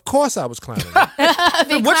 Of course I was clowning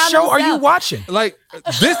them. What show are you watching? Like,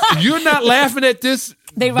 this, you're not laughing at this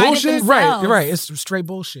They write bullshit? it themselves. Right. It's straight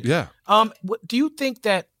bullshit. Yeah. Do you think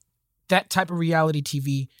that type of reality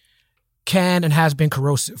TV can and has been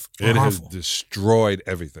corrosive or It harmful? has destroyed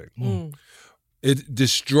everything. It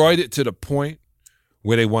destroyed it to the point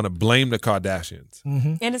where they want to blame the Kardashians.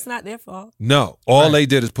 And it's not their fault. No. All they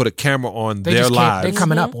did is put a camera on their lives. They're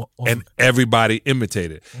coming up. And everybody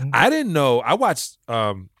imitated. I didn't know. I watched,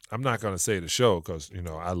 I'm not going to say the show because,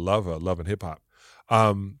 I love her, Love and Hip Hop.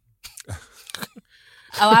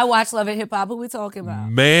 I watch Love and Hip Hop. Who we talking about?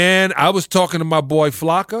 Man, I was talking to my boy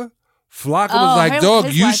Flocka. Flocka was like, dog,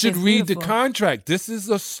 his you wife should is read the beautiful. contract. This is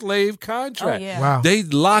a slave contract. Oh, yeah. Wow. They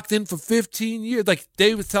locked in for 15 years. Like,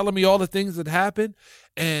 they was telling me all the things that happened.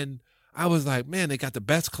 And I was like, man, they got the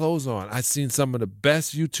best clothes on. I seen some of the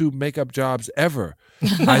best YouTube makeup jobs ever.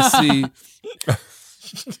 I see.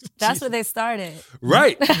 That's where they started.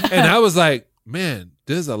 Right. And I was like, man,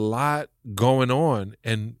 there's a lot going on.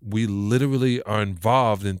 And we literally are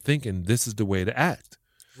involved in thinking this is the way to act.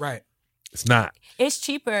 Right. It's not. It's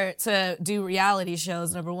cheaper to do reality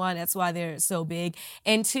shows, number one. That's why they're so big.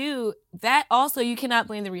 And two, that also, you cannot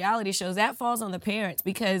blame the reality shows. That falls on the parents,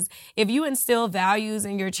 because if you instill values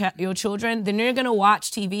in your children, then they're going to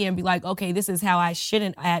watch TV and be like, okay, this is how I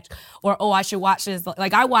shouldn't act, or, oh, I should watch this.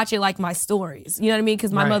 Like, I watch it like my stories. You know what I mean?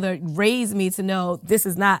 Because my mother raised me to know this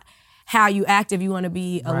is not how you act if you want to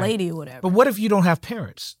be a lady or whatever. But what if you don't have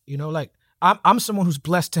parents? You know, like, I'm someone who's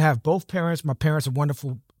blessed to have both parents. My parents are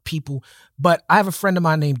wonderful people, but I have a friend of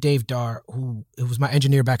mine named Dave Dar, who was my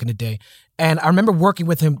engineer back in the day. And I remember working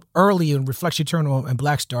with him early in Reflection Eternal and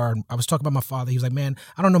Black Star. And I was talking about my father. He was like, man,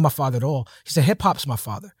 I don't know my father at all. He said, hip hop's my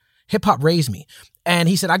father. Hip hop raised me. And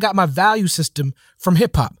he said, I got my value system from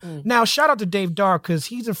hip hop. Now, shout out to Dave Dar, because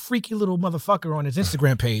he's a freaky little motherfucker on his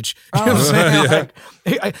Instagram page. You know what I'm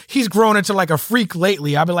saying? Like, he's grown into like a freak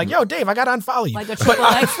lately. I've been like, yo, Dave, I got to unfollow you. Like a triple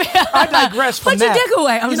X fan. I digress from Put that. your dick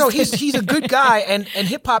away. I'm just kidding. He's a good guy. And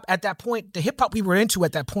hip hop at that point, the hip hop we were into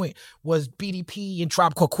at that point was BDP and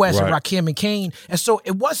Tribe Called Quest and Rakim and Kane. And so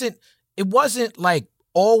it wasn't like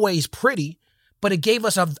always pretty, but it gave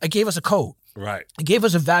us a code. Right. It gave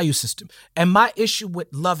us a value system. And my issue with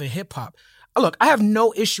love and hip hop, look, I have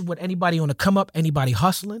no issue with anybody on the come up, anybody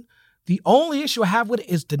hustling. The only issue I have with it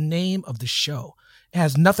is the name of the show. It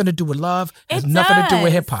has nothing to do with love. It has nothing to do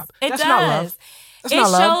with hip hop. That's not love. That's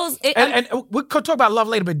not love. And we'll talk about love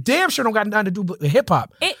later, but damn sure don't got nothing to do with hip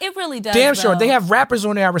hop. It really does. Damn sure. They have rappers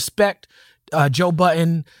on there I respect. Joe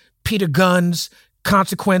Budden, Peter Guns,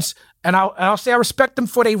 Consequence. And I'll say I respect them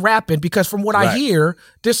for they rapping, because from what I hear,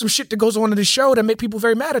 there's some shit that goes on in the show that make people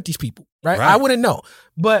very mad at these people, right? I wouldn't know.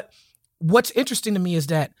 But what's interesting to me is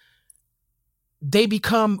that they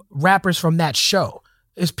become rappers from that show.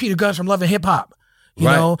 It's Peter Guns from Love and Hip Hop. You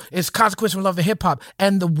know, it's Consequence from Love and Hip Hop.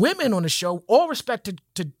 And the women on the show all respect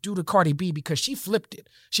to do the Cardi B, because she flipped it.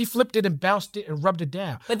 She flipped it and bounced it and rubbed it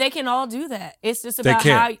down. But they can all do that. It's just about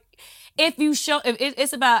how... If you show,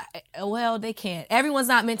 it's about, well, they can't. Everyone's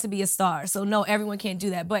not meant to be a star. So no, everyone can't do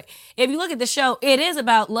that. But if you look at the show, it is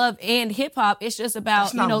about love and hip hop. It's just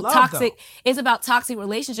about, toxic. Though. It's about toxic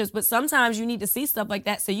relationships. But sometimes you need to see stuff like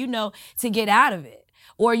that so you know to get out of it.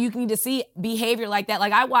 Or you need to see behavior like that.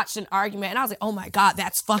 Like, I watched an argument and I was like, oh my God,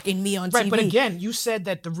 that's fucking me on TV. Right, but again, you said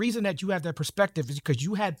that the reason that you have that perspective is because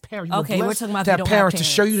you had parents. Okay, we're talking about to have parents to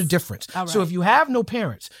show you the difference. All right. So if you have no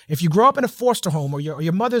parents, if you grow up in a foster home, or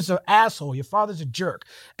your mother's an asshole, your father's a jerk,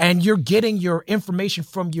 and you're getting your information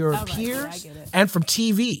from your peers and from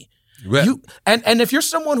TV. Right. And if you're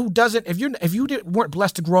someone who doesn't, if you weren't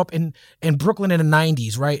blessed to grow up in Brooklyn in the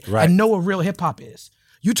 90s, right, and know what real hip hop is.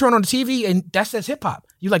 You turn on the TV and that says hip hop.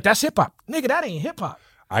 You're like, that's hip hop. Nigga, that ain't hip hop.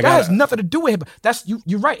 That has nothing to do with hip hop. That's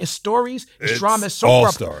you're right. It's stories, it's drama, it's soap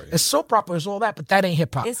opera. Stories. It's soap opera, it's all that, but that ain't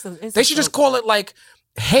hip hop. They should just call it like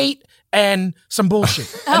hate and some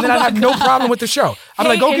bullshit. And then I'd have no problem with the show. I'm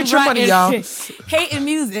like, go get your money, y'all. Hate and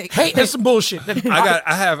music. Hate and some bullshit.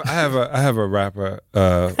 I have a rapper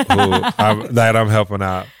that I'm helping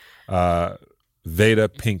out. Veda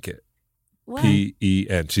Pinkett. What?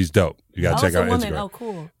 Pen. She's dope. You gotta check out her Instagram. Oh,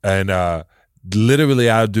 cool. And literally,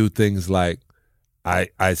 I'll do things like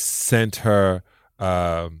I sent her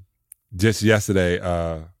just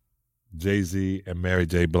yesterday. Jay-Z and Mary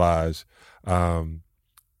J. Blige,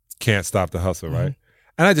 Can't Stop the Hustle, right?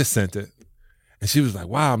 And I just sent it, and she was like,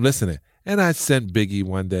 "Wow, I'm listening." And I sent Biggie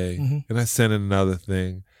one day, and I sent another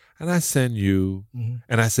thing. And I send you,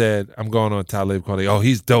 and I said, I'm going on Talib Kweli. Oh,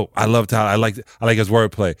 he's dope. I love Talib. I like his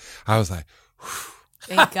wordplay. I was like,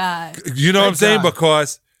 thank God. You know what I'm saying?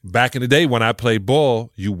 Because back in the day when I played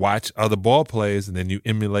ball, you watch other ball players and then you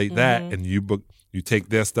emulate that, and you take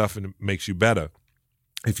their stuff and it makes you better.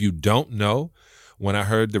 If you don't know, when I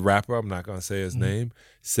heard the rapper, I'm not going to say his name,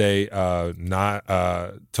 say,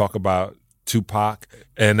 talk about Tupac,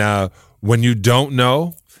 and when you don't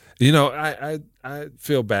know, you know, I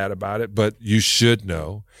feel bad about it, but you should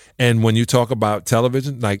know. And when you talk about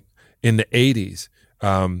television, like in the 80s,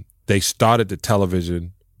 they started the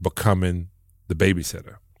television becoming the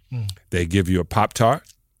babysitter. They give you a Pop-Tart.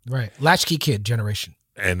 Right. Latchkey kid generation.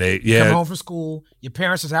 And they come home from school, your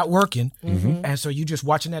parents is out working, and so you just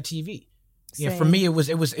watching that TV. Yeah, for me it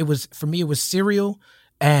was cereal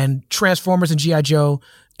and Transformers and G.I. Joe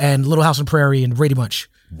and Little House on Prairie and Brady Bunch.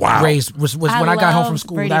 Wow. raised was when I got home from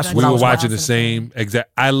school. Brady That's Bunch. what We I were was watching watching. the same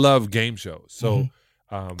exact. I love game shows. So,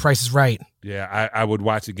 Price is Right. yeah, I would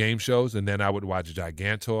watch the game shows, and then I would watch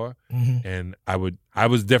Gigantor, Mm-hmm. and I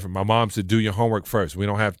was different. My mom said, do your homework first. We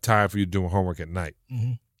don't have time for you doing homework at night.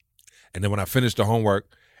 Mm-hmm. And then when I finished the homework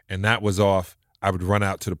and that was off, I would run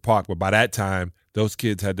out to the park. But by that time, those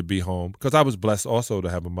kids had to be home because I was blessed also to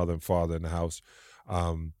have a mother and father in the house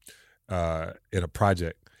in a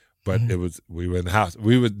project. But we were in the house.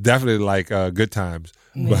 We were definitely like good times,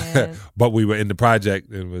 Man. but we were in the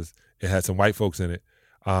project. It had some white folks in it.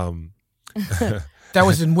 That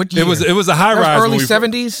was in what year? It was a high That was rise. early when we-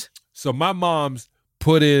 70s. So my mom's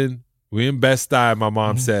we in Bed-Stuy, my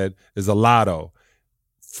mom said, is a lotto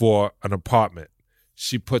for an apartment.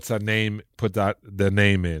 She puts their name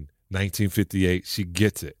in, 1958. She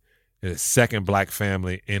gets it. It's the second black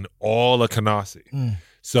family in all of Canarsie.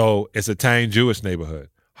 So it's Italian Jewish neighborhood.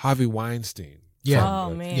 Harvey Weinstein. Yeah.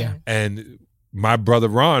 Oh man. Yeah. And my brother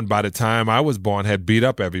Ron, by the time I was born, had beat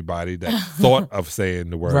up everybody that thought of saying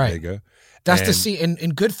the word Right. nigga. That's the And- scene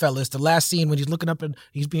in Goodfellas, the last scene when he's looking up and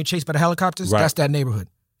he's being chased by the helicopters. Right. That's that neighborhood.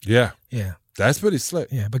 Yeah, Yeah. that's pretty slick.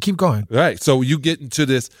 Yeah. But keep going. Right. So you get into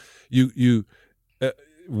this,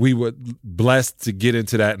 we were blessed to get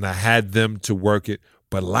into that, and I had them to work it.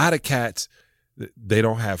 But a lot of cats, they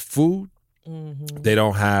don't have food. They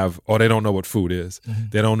don't have, or they don't know what food is.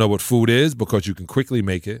 They don't know what food is because you can quickly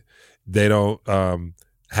make it. They don't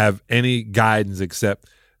have any guidance except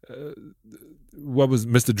what was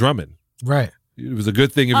Mr. Drummond. Right. It was a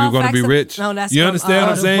good thing if you were going to Facts be of- rich. No, that's you from, understand what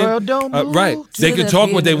I'm The saying? world don't move Right. to They can the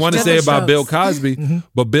talk what they beat want to of say the about Bill strokes. Cosby,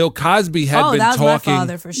 but Bill Cosby had Oh, been that was my talking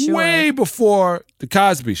father for sure. way before the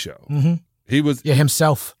Cosby Show. He was Yeah.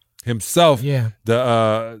 Himself. himself. Yeah.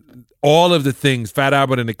 The all of the things, Fat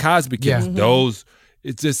Albert and the Cosby Kids. Yeah. Those.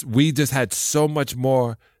 It's just we just had so much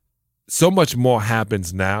more. So much more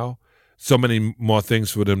happens now. So many more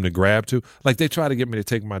things for them to grab to. Like they try to get me to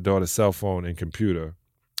take my daughter's cell phone and computer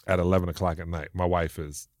at 11 o'clock at night. My wife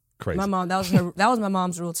is crazy. My mom. That was my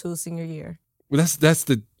mom's rule too. Senior year. Well, that's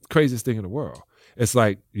the craziest thing in the world. It's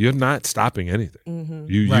like you're not stopping anything.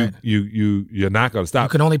 Right. You're not going to You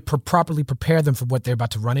stop. can only properly prepare them for what they're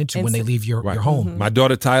about to run into when they leave your Right. home. My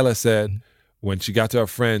daughter Tyler said when she got to her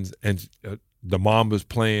friends and the mom was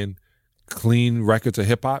playing clean records of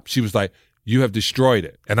hip hop, she was like, "You have destroyed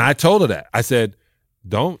it." And I told her that. I said,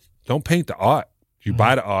 "Don't paint the art. You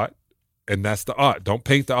buy the art, and that's the art. Don't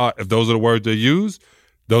paint the art. If those are the words they use,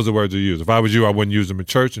 those are the words they use. If I was you, I wouldn't use them in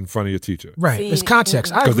church in front of your teacher Right. See, It's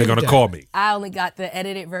context. I because they're agree going with to that. call me." I only got the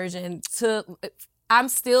edited version. I'm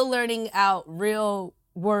still learning out real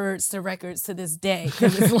words to records to this day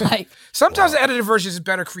because it's like Sometimes the edited version is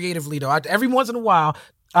better creatively, though. Every once in a while,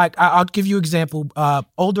 I'll give you an example.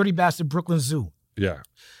 Old Dirty Bastard, Brooklyn Zoo. Yeah.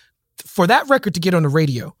 For that record to get on the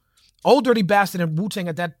radio, Old Dirty Bastard and Wu-Tang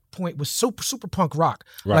at that point was super punk rock.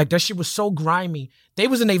 Right. Like that shit was so grimy. They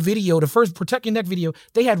was in a video, the first Protect Your Neck video,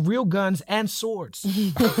 they had real guns and swords.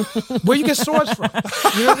 Where you get swords from?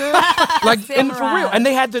 You know what I'm saying? Like, and for real. And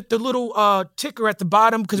they had the little ticker at the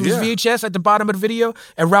bottom because it was Yeah. VHS at the bottom of the video.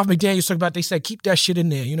 And Ralph McDaniels talking about, they said, keep that shit in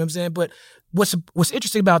there. You know what I'm saying? But what's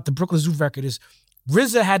interesting about the Brooklyn Zoo record is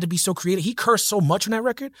RZA had to be so creative. He cursed so much on that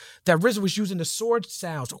record that RZA was using the sword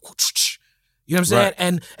sounds. You know what I'm saying? Right.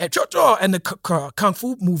 And the kung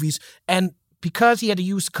fu movies. And because he had to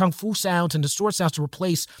use kung fu sounds and the sword sounds to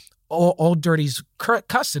replace all Dirty's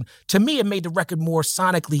cussing, to me, it made the record more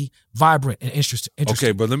sonically vibrant and interesting.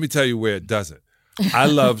 Okay, but let me tell you where it doesn't. I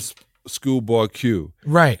love Schoolboy Q.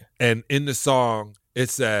 Right. And in the song, it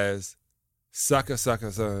says, sucker,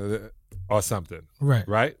 sucker, sucker, or something. Right.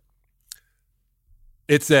 Right?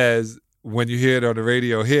 It says, when you hear it on the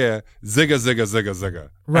radio here, zigga, zigga, zigga, zigga.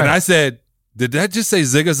 Right. And I said, did that just say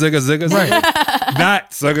zigga, zigga, zigga, zigga?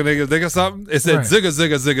 Not sucker, nigga, nigga, something? It said Right. zigga,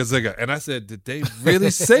 zigga, zigga, zigga. And I said, did they really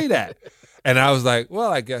say that? And I was like,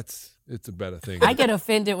 well, I guess it's a better thing. I get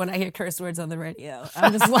offended when I hear curse words on the radio.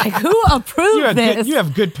 I'm just like, who approved this? You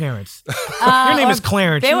have good parents. Your name is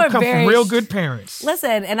Clarence. they You were come very from real good parents.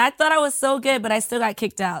 Listen, and I thought I was so good, but I still got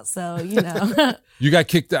kicked out. So, you know. You got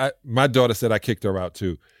kicked out. My daughter said I kicked her out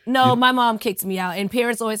too. No, my mom kicked me out. And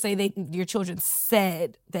parents always say your children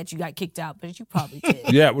said that you got kicked out, but you probably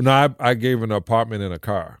did. Yeah, well, no, I gave her an apartment and a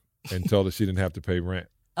car and told her she didn't have to pay rent.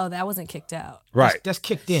 Oh, that wasn't kicked out. Right. That's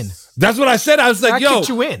kicked in. That's what I said. I was like, I yo. kicked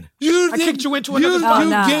you in. I kicked you into another spot. You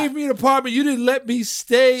Nah. gave me an apartment. You didn't let me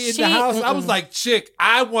stay in the house. I was like, chick,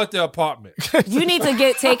 I want the apartment. You need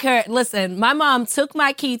to take her. Listen, my mom took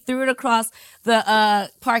my key, threw it across the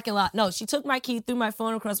parking lot. No, she took my key, threw my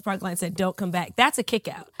phone across the parking lot and said, don't come back. That's a kick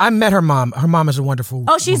out. I met her mom. Her mom is a wonderful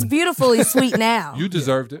Oh, she's woman. beautifully sweet now. You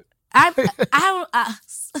deserved it.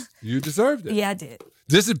 You deserved it. Yeah, I did.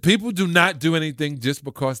 People do not do anything just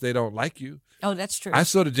because they don't like you. Oh, that's true. I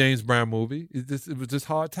saw the James Brown movie. It was just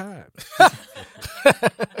hard time.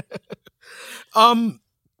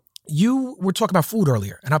 You were talking about food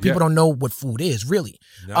earlier, and how people don't know what food is, really.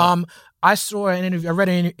 No. I saw an interview. I read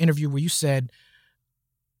an interview where you said,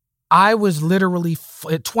 I was literally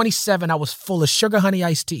at 27. I was full of sugar honey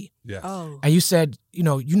iced tea. Yes. Oh. And you said, you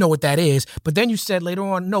know what that is. But then you said later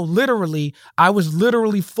on, no, literally, I was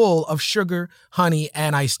literally full of sugar, honey,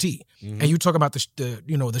 and iced tea. Mm-hmm. And you talk about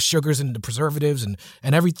the sugars and the preservatives and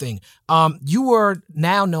everything. You were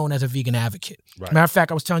now known as a vegan advocate. Right. Matter of fact,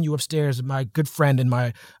 I was telling you upstairs, my good friend and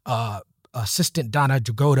my assistant Donna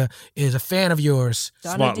Jagoda is a fan of yours.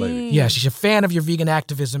 Smart lady. Yeah, she's a fan of your vegan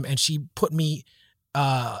activism, and she put me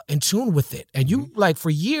in tune with it. And you, like, for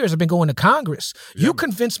years have been going to Congress. Yeah. You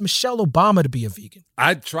convinced Michelle Obama to be a vegan.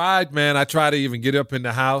 I tried, man. I tried to even get up in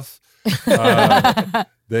the house.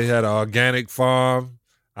 They had an organic farm.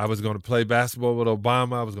 I was going to play basketball with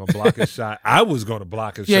Obama. I was going to block a shot. I was going to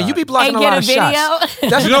block a shot. Yeah, you be blocking And a lot get a of shots.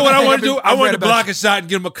 video? You know what I want to do? I wanted to block a shot and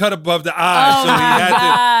give him a cut above the eye. Oh, so he my had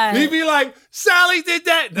God. to. He'd be like, Sally did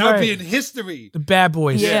that. That would be Right. in history. The bad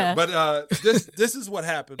boys. Yeah. But this is what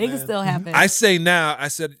happened, It man. can still happen. I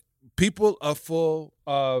said, people are full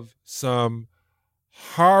of some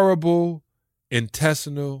horrible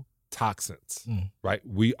intestinal toxins, right?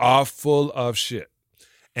 We are full of shit.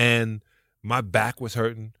 And my back was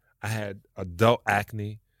hurting. I had adult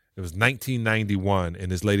acne. It was 1991,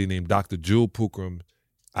 and this lady named Dr. Jewel Pookrum,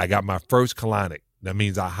 I got my first colonic. That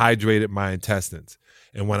means I hydrated my intestines.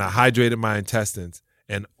 And when I hydrated my intestines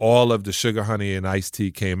and all of the sugar, honey, and iced tea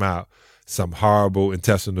came out, some horrible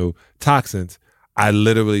intestinal toxins, I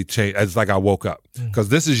literally changed. It's like I woke up. Because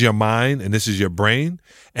this is your mind and this is your brain,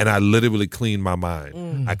 and I literally cleaned my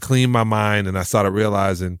mind. I cleaned my mind, and I started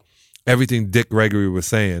realizing everything Dick Gregory was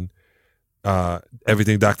saying,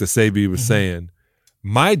 everything Dr. Sebi was saying.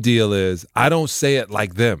 My deal is I don't say it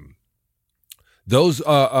like them. Those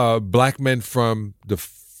are black men from the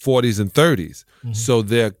 40s and 30s. So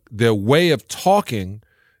their way of talking,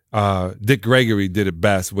 Dick Gregory did it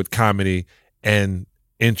best with comedy and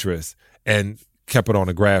interest and kept it on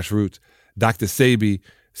the grassroots. Dr. Sebi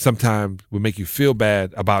sometimes would make you feel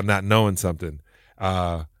bad about not knowing something.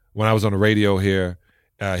 When I was on the radio here,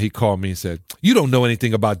 he called me and said, "You don't know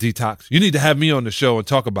anything about detox. You need to have me on the show and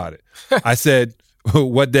talk about it." I said,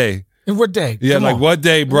 "What day?" And what day? Yeah, Come like, on. what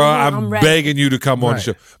day, bro? I'm I'm ready. begging you to come on the Right.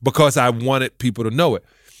 show because I wanted people to know it.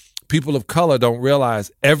 People of color don't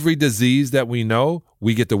realize every disease that we know,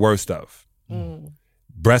 we get the worst of.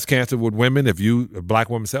 Breast cancer with women, if a black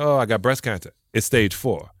woman say, "Oh, I got breast cancer," it's stage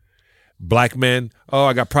 4. Black men, "Oh,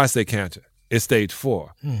 I got prostate cancer," it's stage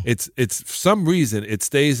 4. It's for some reason it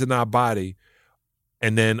stays in our body,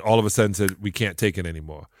 and then all of a sudden said we can't take it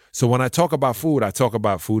anymore. So when I talk about food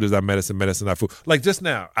as our medicine, medicine our food. Like just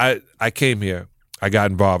now, I came here, I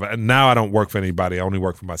got involved, and now I don't work for anybody. I only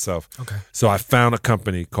work for myself. Okay. So I found a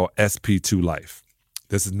company called SP2 Life.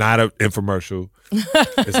 This is not an infomercial.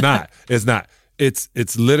 It's not. It's not.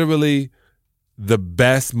 It's literally the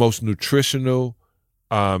best, most nutritional,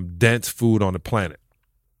 dense food on the planet.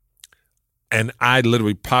 And I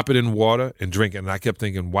literally pop it in water and drink it. And I kept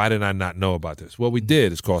thinking, why did I not know about this? Well, we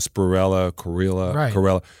did. It's called Spirella,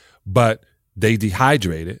 Corella. But they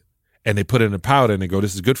dehydrate it and they put it in a powder and they go,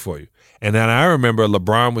 "This is good for you." And then I remember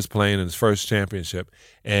LeBron was playing in his first championship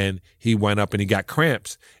and he went up and he got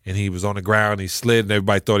cramps and he was on the ground, he slid and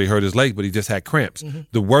everybody thought he hurt his leg, but he just had cramps.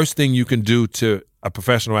 The worst thing you can do to a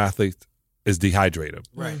professional athlete is dehydrate him.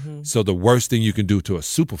 Right. So the worst thing you can do to a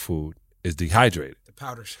superfood is dehydrate it. The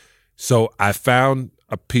powders. So I found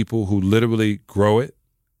people who literally grow it,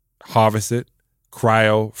 harvest it,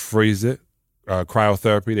 freeze it,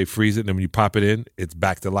 cryotherapy. They freeze it, and then when you pop it in, it's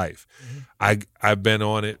back to life. I've been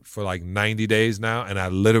on it for like 90 days now, and I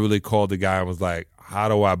literally called the guy and was like, "How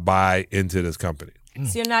do I buy into this company?"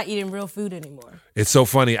 So you're not eating real food anymore. It's so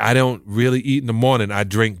funny. I don't really eat in the morning. I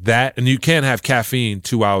drink that, and you can't have caffeine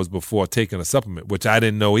 2 hours before taking a supplement, which I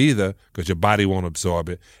didn't know either because your body won't absorb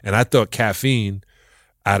it. And I thought caffeine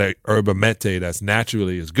out of yerba mate that's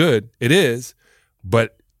naturally is good. It is,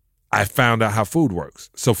 but I found out how food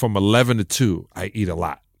works. So from 11 to 2, I eat a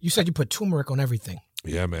lot. You said you put turmeric on everything.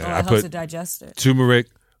 Yeah, man. It I helps put to digest it. turmeric,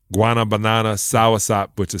 guana banana,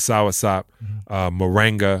 soursop, which is soursop,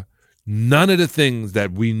 moringa, none of the things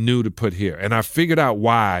that we knew to put here. And I figured out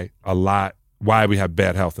why we have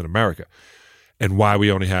bad health in America and why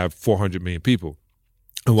we only have 400 million people.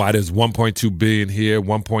 And why there's 1.2 billion here,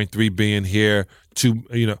 1.3 billion here,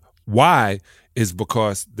 why is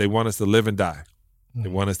because they want us to live and die. They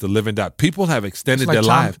want us to live and die. People have extended It's like their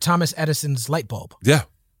life. Thomas Edison's light bulb. Yeah.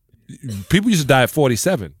 People used to die at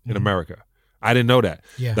 47 in America. I didn't know that.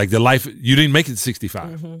 Yeah. Like the life, you didn't make it to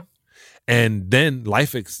 65. And then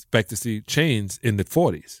life expectancy changed in the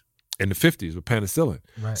 40s, in the 50s with penicillin.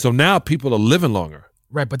 Right. So now people are living longer.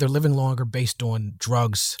 Right, but they're living longer based on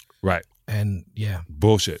drugs. Right. And yeah.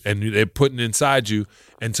 Bullshit. And they're putting it inside you.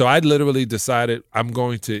 And so I literally decided I'm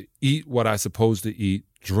going to eat what I'm supposed to eat,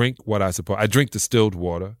 drink what I drink distilled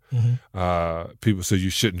water. People say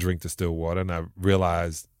you shouldn't drink distilled water. And I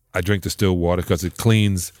realized I drink distilled water because it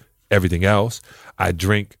cleans everything else. I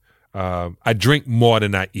drink more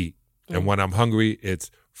than I eat. And when I'm hungry,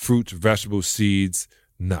 it's fruits, vegetables, seeds,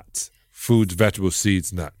 nuts. Foods, vegetables,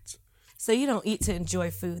 seeds, nuts. So you don't eat to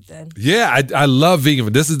enjoy food then? Yeah, I love vegan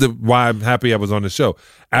food. This is why I'm happy I was on the show.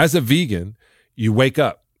 As a vegan, you wake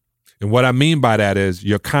up. And what I mean by that is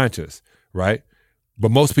you're conscious, right?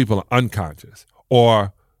 But most people are unconscious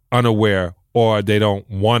or unaware or they don't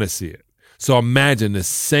want to see it. So imagine the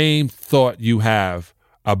same thought you have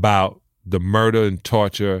about the murder and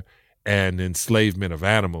torture and enslavement of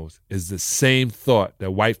animals is the same thought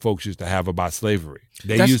that white folks used to have about slavery.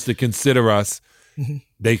 They used to consider us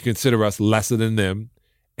they consider us lesser than them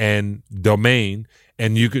and domain,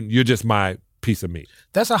 and you're just my piece of meat.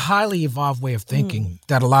 That's a highly evolved way of thinking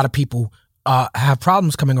that a lot of people have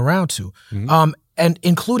problems coming around to, and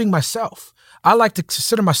including myself. I like to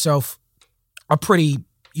consider myself a pretty,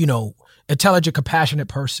 intelligent, compassionate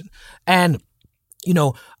person, and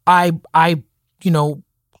I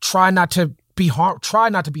try not to be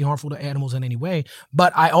harmful to animals in any way.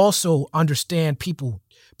 But I also understand people,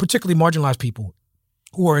 particularly marginalized people,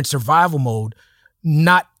 who are in survival mode,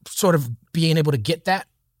 not sort of being able to get that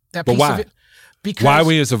piece why? of it. Because Why are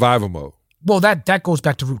we in survival mode? Well, that goes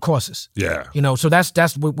back to root causes. Yeah. So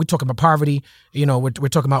that's we're talking about poverty. We're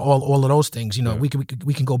talking about all of those things. We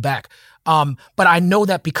can go back. But I know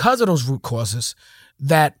that because of those root causes,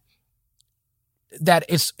 that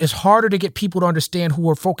it's harder to get people to understand who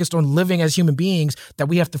are focused on living as human beings, that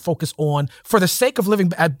we have to focus on, for the sake of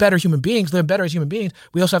living as better human beings, living better as human beings,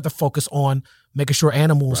 we also have to focus on making sure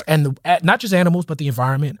animals and not just animals, but the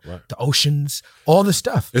environment, the oceans, all this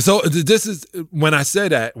stuff. And so this is when I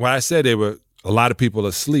said they were a lot of people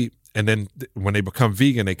asleep, and then when they become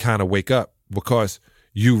vegan, they kind of wake up because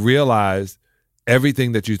you realize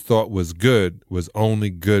everything that you thought was good was only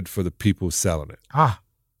good for the people selling it.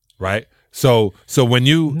 Right? So when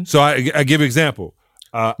you I give you an example.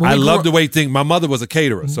 I love the way my mother was a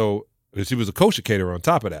caterer, so she was a kosher caterer on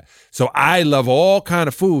top of that. So I love all kind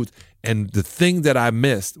of foods, and the thing that I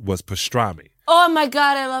missed was pastrami. Oh my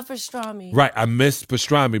God, I love pastrami. Right, I missed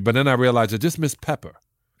pastrami, but then I realized I just missed pepper.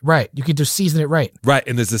 Right, you can just season it right. Right,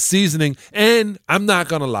 and there's a seasoning, and I'm not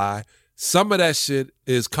gonna lie, some of that shit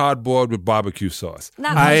is cardboard with barbecue sauce.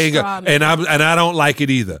 Not pastrami. And I don't like it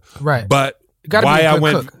either. Right, but why I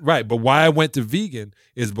went cook. Right, but why I went to vegan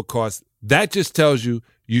is because that just tells you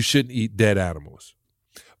shouldn't eat dead animals.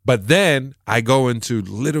 But then I go into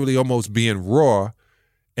literally almost being raw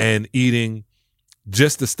and eating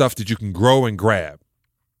just the stuff that you can grow and grab.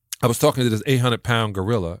 I was talking to this 800-pound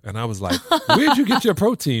gorilla, and I was like, where'd you get your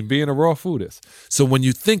protein being a raw foodist? So when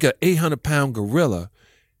you think an 800-pound gorilla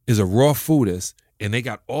is a raw foodist and they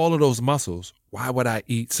got all of those muscles, why would I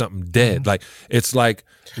eat something dead? Like, it's like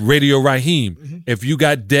Radio Raheem. If you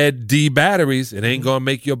got dead D batteries, it ain't going to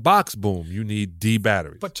make your box boom. You need D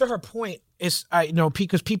batteries. But to her point, it's,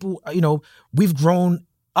 because people, we've grown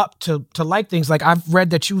up to like things. Like, I've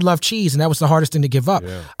read that you love cheese, and that was the hardest thing to give up.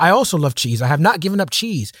 Yeah. I also love cheese. I have not given up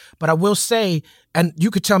cheese, but I will say, and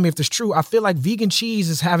you could tell me if this is true, I feel like vegan cheese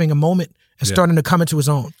is having a moment and starting to come into its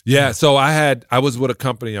own. Yeah, so I was with a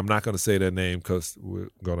company, I'm not going to say their name because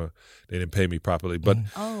they didn't pay me properly, but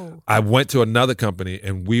I went to another company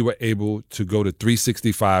and we were able to go to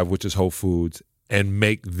 365, which is Whole Foods, and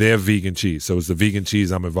make their vegan cheese. So it's the vegan cheese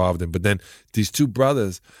I'm involved in. But then these two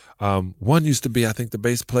brothers, one used to be, I think, the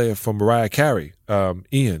bass player for Mariah Carey,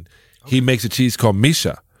 Ian. He makes a cheese called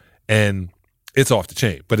Misha, and it's off the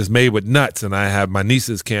chain, but it's made with nuts, and my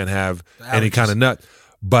nieces can't have any kind of nut.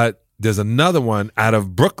 But there's another one out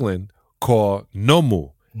of Brooklyn called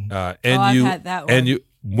Nomu. I've had that one.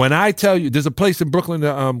 When I tell you, there's a place in Brooklyn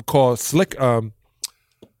called Slick. Oh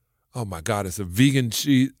my God, it's a vegan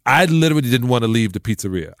cheese. I literally didn't want to leave the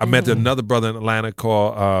pizzeria. I met another brother in Atlanta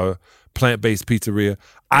called Plant-Based Pizzeria.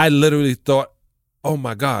 I literally thought, oh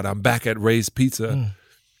my God, I'm back at Ray's Pizza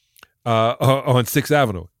on 6th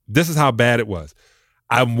Avenue. This is how bad it was.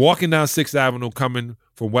 I'm walking down 6th Avenue coming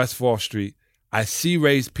from West 4th Street. I see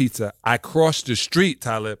Ray's Pizza. I cross the street,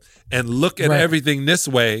 Talib, and look at everything this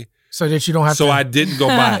way So that you don't have to. So I didn't go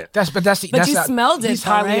buy it. But you smelled it, He's though,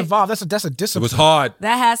 highly right? involved. That's a It discipline. was hard.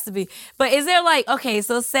 That has to be. But is there like, okay,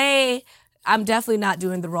 so say I'm definitely not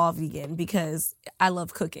doing the raw vegan because I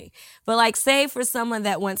love cooking. But like say for someone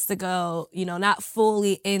that wants to go, not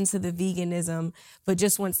fully into the veganism, but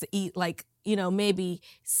just wants to eat like, maybe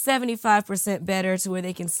 75% better to where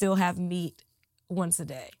they can still have meat once a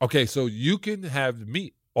day. Okay, so you can have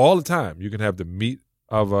meat all the time. You can have the meat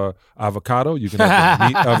of a avocado. You can have the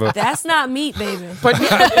meat of a... That's not meat, baby. But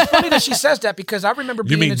it's funny that she says that because I remember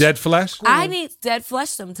being You mean dead flesh? I need dead flesh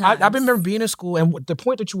sometimes. I remember being in school, and the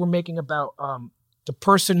point that you were making about the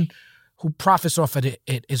person who profits off of it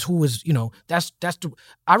is who is, that's the.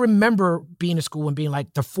 I remember being in school and being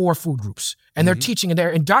like the 4 food groups, and they're teaching and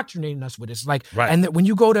they're indoctrinating us with this. Like, Right. and when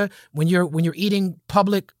you go to when you're eating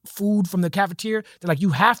public food from the cafeteria, they're like, you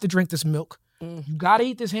have to drink this milk, you got to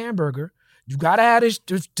eat this hamburger, you got to have this,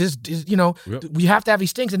 Yep. we have to have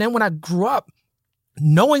these things. And then when I grew up,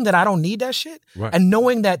 knowing that I don't need that shit, Right. and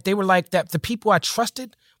knowing that they were like that, the people I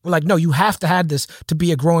trusted were like, no, you have to have this to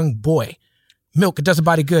be a growing boy. Milk, it does a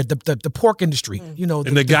body good. The pork industry, And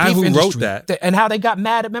the guy beef who wrote industry, that- and how they got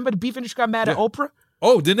mad. Remember the beef industry got mad at Oprah?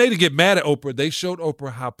 Oh, didn't they get mad at Oprah? They showed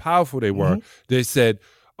Oprah how powerful they were. They said,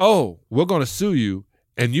 oh, we're going to sue you,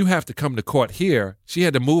 and you have to come to court here. She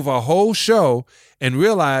had to move her whole show and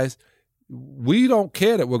realize we don't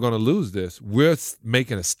care that we're going to lose this. We're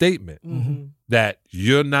making a statement that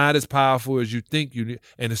you're not as powerful as you think you need.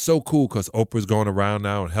 And it's so cool because Oprah's going around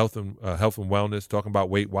now on health and wellness, talking about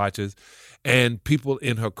Weight Watchers, and people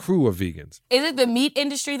in her crew are vegans. Is it the meat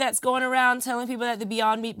industry that's going around telling people that the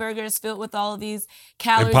Beyond Meat burger is filled with all of these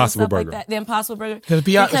calories Impossible and stuff Burger. like that? The Impossible Burger? Because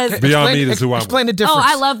Beyond Meat is who I'm explain the Oh, difference.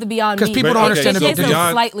 I love the Beyond Meat. 'Cause people don't understand it the tastes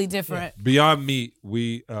Beyond- slightly different. Beyond Meat,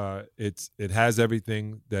 it has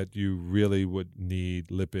everything that you really would need: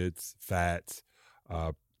 lipids, fats,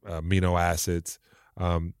 amino acids,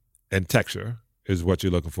 and texture is what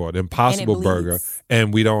you're looking for. The Impossible Burger, bleeds.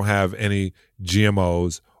 and we don't have any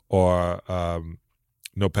GMOs or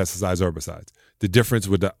no pesticides, herbicides. The difference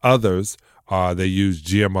with the others are they use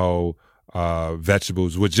GMO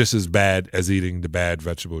vegetables, which is just as bad as eating the bad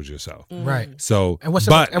vegetables yourself. Right. So, And what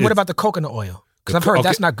but about the coconut oil? Because I've heard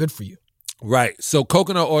that's not good for you. Right. So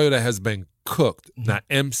coconut oil that has been cooked, now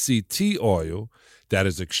MCT oil that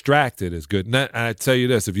is extracted is good. Now, I tell you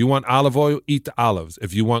this, if you want olive oil, eat the olives.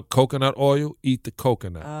 If you want coconut oil, eat the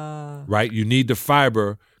coconut. Right? You need the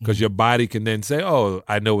fiber because your body can then say, oh,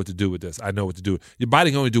 I know what to do with this. I know what to do. Your body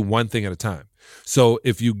can only do one thing at a time. So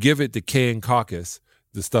if you give it decaying carcass,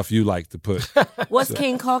 the stuff you like to put. What's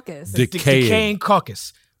King Caucus? Decaying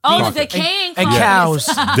carcass. Oh, the decaying And caucus.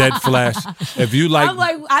 cows. Dead flesh. If you like, I'm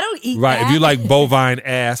like, I don't eat right, that. if you like bovine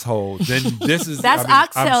asshole, then this is That's I mean, I'm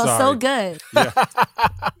oxtail, so sorry. good.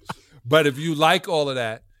 But if you like all of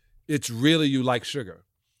that, it's really you like sugar,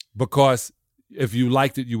 because if you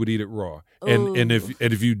liked it, you would eat it raw, and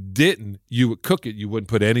if you didn't, you would cook it. You wouldn't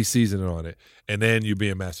put any seasoning on it, and then you'd be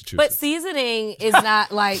in Massachusetts. But seasoning is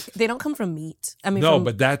not like, they don't come from meat. I mean, no, from,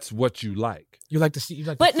 but that's what you like. You like to see. You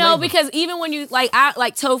like But the no, flavor. because even when you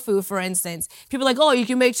like tofu, for instance, people are like, oh, you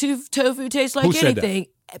can make tofu taste like Who said that? anything.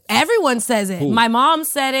 Everyone says it. Who? My mom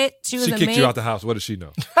said it. She was She a kicked maid. you out the house. What does she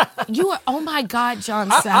know? You are, oh my God, John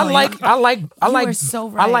I Salley. like. You are so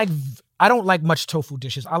right. I don't like much tofu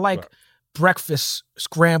dishes. I like breakfast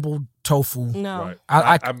scrambled tofu. No.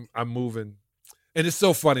 Right. I'm moving, and it's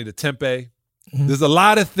so funny. The tempeh. There's a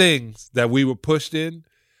lot of things that we were pushed in,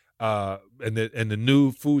 and the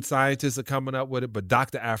new food scientists are coming up with it. But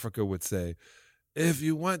Dr. Africa would say, if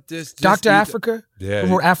you want this, just Dr. eat Africa? Yeah.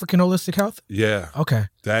 Or African Holistic Health? Yeah. Okay.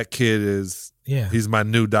 That kid is. Yeah. He's my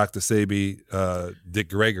new Dr. Sabi, Dick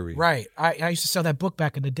Gregory. Right. I used to sell that book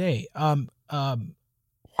back in the day. Wow.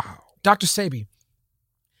 Dr. Sabi,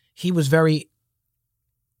 he was very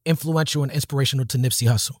influential and inspirational to Nipsey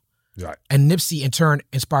Hussle. Right. And Nipsey, in turn,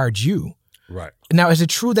 inspired you. Right. Now, is it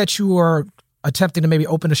true that you are attempting to maybe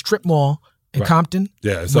open a strip mall in Compton?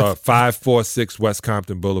 Yeah. It's 546 West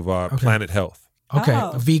Compton Boulevard, Planet Health. Okay.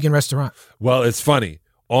 Oh. A vegan restaurant. Well, it's funny.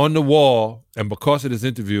 On the wall, and because of this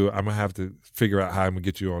interview, I'm going to have to figure out how I'm going to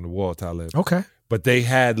get you on the wall, Talib. Okay. But they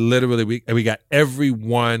had literally, we got every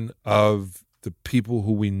one of the people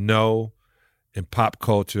who we know in pop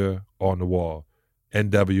culture on the wall.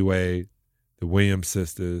 NWA, the Williams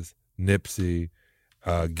sisters, Nipsey,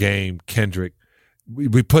 Game, Kendrick.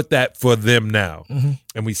 We put that for them now.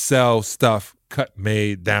 And we sell stuff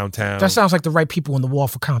made downtown. That sounds like the right people on the wall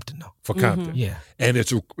for Compton, though. for Compton. Yeah. And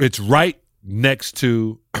it's right next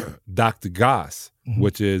to Dr. Goss,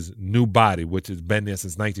 which is New Body, which has been there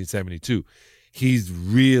since 1972. He's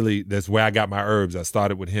really, that's where I got my herbs. I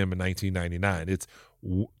started with him in 1999. It's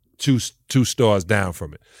two stores down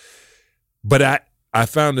from it. But I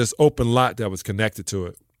found this open lot that was connected to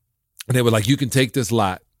it. And they were like, you can take this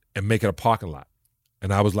lot and make it a parking lot.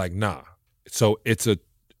 And I was like, nah. So it's a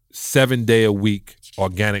 7-day-a-week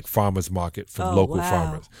organic farmers market from local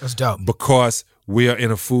farmers. That's dope. Because we are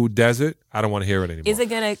in a food desert, I don't want to hear it anymore. Is it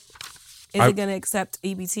gonna accept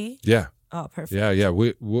EBT? Yeah. Oh, perfect. Yeah.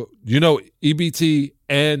 We you know, EBT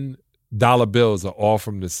and dollar bills are all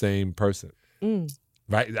from the same person.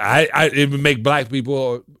 Right? It would make black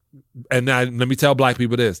people, and let me tell black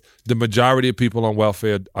people this: the majority of people on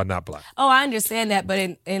welfare are not black. Oh, I understand that, but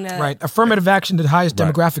in right, affirmative action, the highest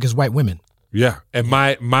demographic is white women. Yeah, and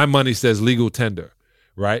my money says legal tender,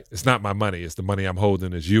 right? It's not my money; it's the money I'm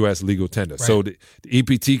holding is U.S. legal tender. Right. So the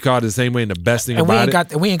EPT card is the same way, and the best thing about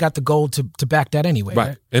it, we ain't got the gold to back that anyway,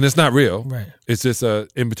 right? And it's not real, right? It's just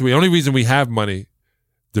in between. The only reason we have money,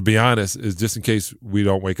 to be honest, is just in case we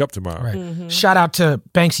don't wake up tomorrow. Right. Mm-hmm. Shout out to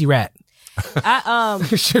Banksy Rat.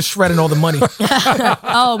 She's shredding all the money.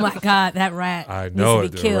 Oh my God, that rat! I know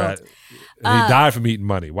needs to be killed. Rat. He died from eating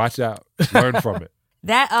money. Watch out. Learn from it.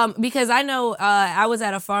 That because I know I was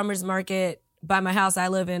at a farmer's market by my house. I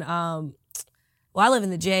live in I live in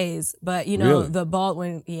the J's, but you know the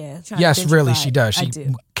Baldwin. Yeah. Yes, really, she does. She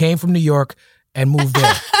came from New York and moved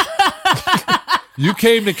there. You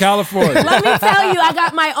came to California. Let me tell you, I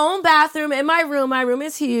got my own bathroom in my room. My room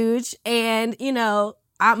is huge, and you know.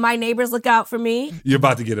 My neighbors look out for me. You're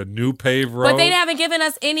about to get a new paved road. But they haven't given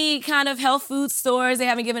us any kind of health food stores. They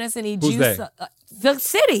haven't given us any Who's juice. They? The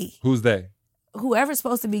city. Who's they? Whoever's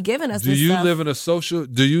supposed to be giving us Do this you stuff.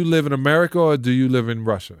 do you live in America or do you live in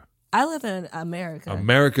Russia? I live in America.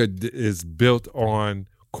 America is built on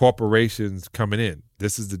corporations coming in.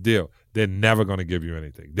 This is the deal. They're never going to give you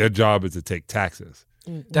anything. Their job is to take taxes.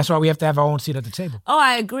 That's why we have to have our own seat at the table. Oh,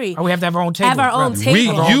 I agree. Or we have to have our own table. Have our own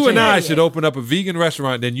table. You and I should open up a vegan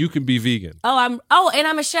restaurant, then you can be vegan. And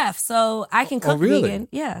I'm a chef, so I can cook vegan.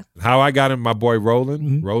 Yeah. How I got him, my boy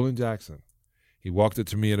Roland Jackson. He walked up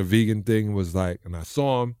to me in a vegan thing and was like, and I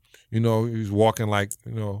saw him, you know, he was walking like,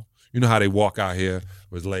 you know how they walk out here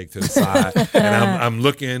with his leg to the side. And I'm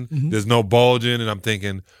looking, there's no bulging, and I'm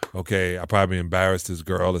thinking, okay, I probably embarrassed this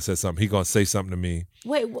girl that said something. He gonna say something to me.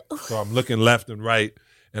 Wait. So I'm looking left and right,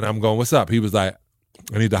 and I'm going, what's up? He was like,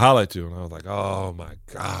 I need to holler at you. And I was like, oh my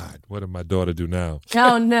God, what did my daughter do now?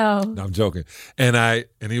 Oh no. No, I'm joking. And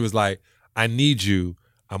he was like, I need you.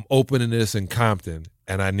 I'm opening this in Compton,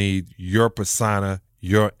 and I need your persona,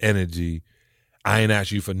 your energy. I ain't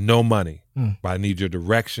asked you for no money, but I need your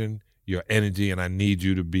direction, your energy, and I need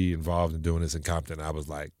you to be involved in doing this in Compton. I was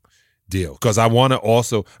like, deal. Because I want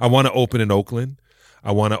to open in Oakland.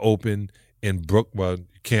 I want to open in Well, you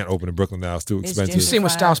can't open in Brooklyn now. It's too expensive. You've seen what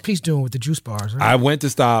Styles P's doing with the juice bars, right? I went to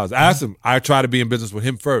Styles. I asked him. I tried to be in business with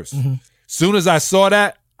him first. Soon as I saw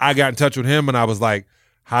that, I got in touch with him, and I was like,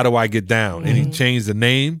 how do I get down? And he changed the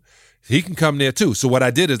name. He can come there too. So what I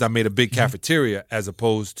did is I made a big cafeteria as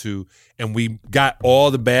opposed to, and we got all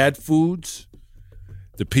the bad foods,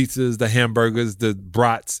 the pizzas, the hamburgers, the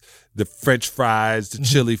brats, the French fries, the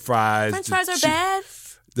chili fries. French fries are bad?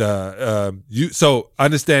 So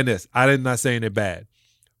understand this. I'm not saying they're bad,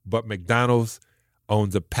 but McDonald's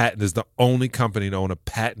owns a patent, is the only company to own a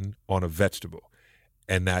patent on a vegetable.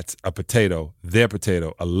 And that's a potato, their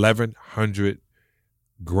potato, 1,100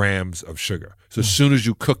 grams of sugar. So as soon as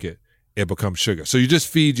you cook it, it becomes sugar. So you just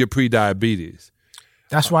feed your pre-diabetes.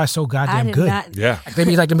 That's why it's so goddamn good. Yeah.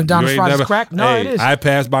 Maybe like the McDonald's fries is crack? No, hey, it is. I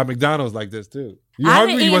passed by McDonald's like this too. You I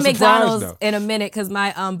hungry? haven't You eaten wasn't surprised, McDonald's in a minute because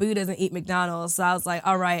my boo doesn't eat McDonald's. So I was like,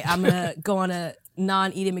 all right, I'm going to go on a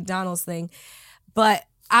non-eating McDonald's thing. But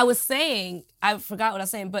I was saying, I forgot what I was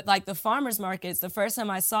saying, but like the farmers markets, the first time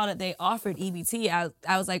I saw that they offered EBT,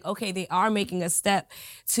 I was like, okay, they are making a step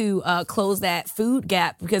to close that food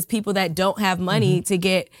gap because people that don't have money to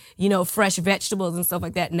get, fresh vegetables and stuff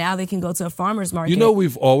like that, now they can go to a farmer's market. You know,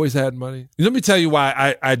 we've always had money. Let me tell you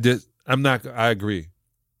why I agree.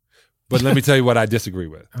 But let me tell you what I disagree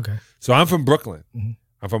with. Okay. So I'm from Brooklyn.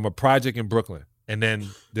 I'm from a project in Brooklyn. And then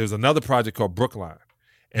there's another project called Brookline.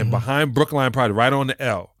 And behind Brookline Project, right on the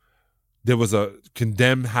L, there was a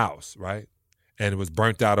condemned house, right? And it was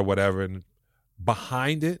burnt out or whatever. And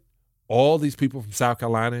behind it, all these people from South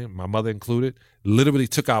Carolina, my mother included, literally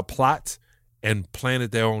took out plots and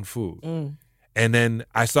planted their own food. And then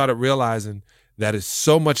I started realizing that it's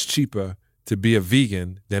so much cheaper to be a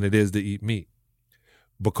vegan than it is to eat meat.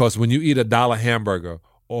 Because when you eat $1 hamburger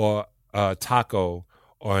or a taco,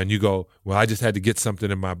 and you go, well, I just had to get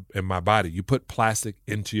something in my body. You put plastic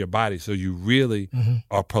into your body, so you really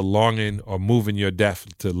are prolonging or moving your death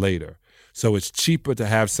to later. So it's cheaper to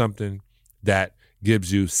have something that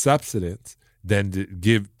gives you substance than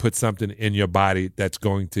to put something in your body that's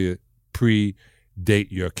going to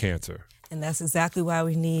predate your cancer. And that's exactly why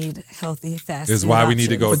we need healthy fast food. Is why we need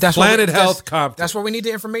to go But that's Planet what Health Compton. That's why we need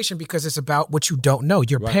the information, because it's about what you don't know.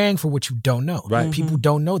 You're paying for what you don't know. Right. People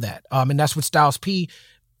don't know that. And that's what Styles P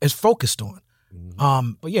is focused on.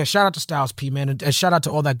 But yeah, shout out to Styles P, man. And shout out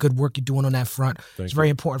to all that good work you're doing on that front. It's very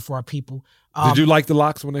important for our people. Did you like the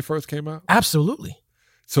locks when they first came out? Absolutely.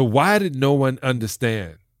 So why did no one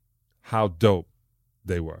understand how dope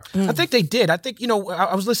they were? I think they did. I think,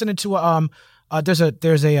 I was listening to there's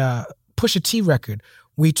a Pusha T record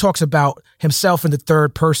where he talks about himself in the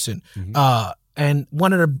third person. And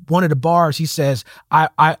one of the bars, he says,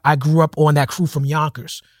 I grew up on that crew from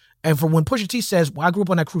Yonkers. And for when Pusha T says, well, I grew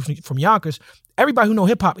up on that crew from Yonkers, everybody who know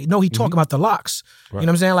hip hop know he talking about the Locks. Right. You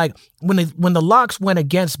know what I'm saying? Like when the Locks went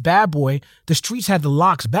against Bad Boy, the streets had the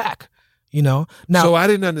Locks back. Now, so I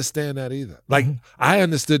didn't understand that either. Like I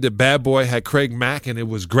understood that Bad Boy had Craig Mack and it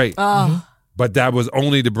was great, but that was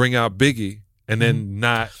only to bring out Biggie and then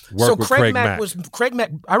not work with Craig Mack. Craig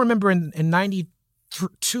Mack. I remember in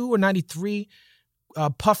 92 or 93,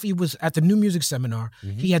 Puffy was at the New Music Seminar.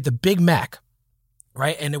 He had the Big Mac.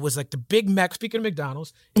 Right, and it was like the Big Mac. Speaking of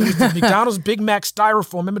McDonald's, it was the McDonald's Big Mac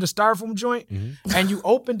styrofoam. Remember the styrofoam joint? And you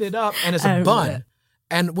opened it up, and it's a bun.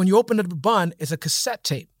 And when you open up the bun, it's a cassette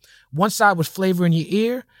tape. One side was Flavor in Your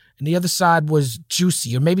Ear, and the other side was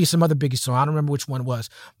Juicy, or maybe some other Biggie song. I don't remember which one it was.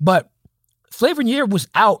 But Flavor in Your Ear was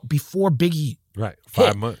out before Biggie. Right,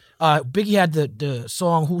 5 months. Biggie had the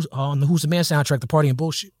song on the Who's the Man soundtrack, The Party and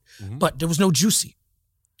Bullshit. But there was no Juicy.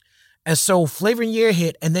 And so Flavor in Your Ear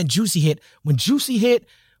hit, and then Juicy hit. When Juicy hit,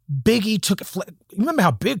 Biggie took it. Remember how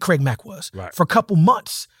big Craig Mack was? Right. For a couple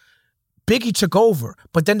months. Biggie took over,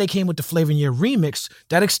 but then they came with the Flavor in Your Ear remix.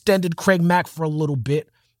 That extended Craig Mack for a little bit,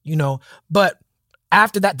 But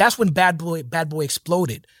after that, that's when Bad Boy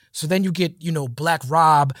exploded. So then you get, Black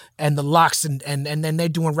Rob and the Locks, and then they're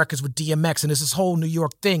doing records with DMX, and it's this whole New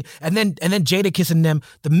York thing. And then Jadakiss and them,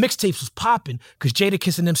 the mixtapes was popping because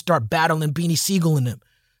Jadakiss and them start battling Beanie Siegel and them.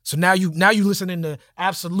 So now you listening to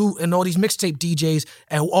Absolute and all these mixtape DJs,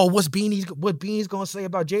 and what Beanie's gonna say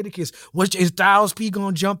about Jadakiss? Is Styles P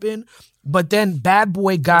gonna jump in? But then Bad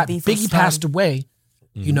Boy Biggie passed away,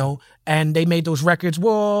 and they made those records.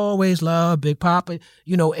 We'll always love Big Papa.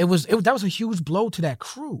 That was a huge blow to that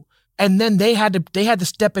crew. And then they had to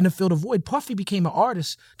step in and fill the void. Puffy became an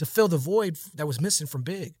artist to fill the void that was missing from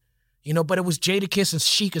Big. But it was Jadakiss and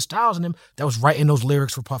Sheik and Styles and them that was writing those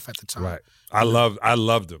lyrics for Puff at the time. Right. I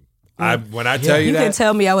loved them. When I tell you that, can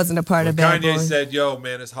tell me I wasn't a part of Bad Boy. Kanye said, "Yo,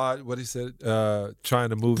 man, it's hard." What he said, trying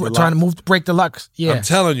to break the Locks. Yeah, I'm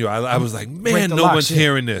telling you, I was like, man, no one's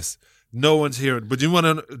hearing this. No one's hearing. But you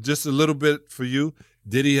want to just a little bit for you.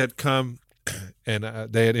 Diddy had come, and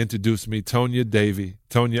they had introduced me.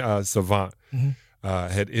 Tonya Savant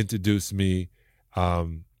had introduced me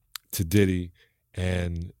to Diddy,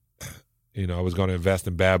 and. I was going to invest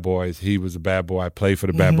in Bad Boys. He was a bad boy. I played for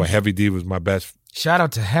the Bad Boy. Heavy D was my best. Shout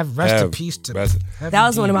out to Rest in peace to Heavy that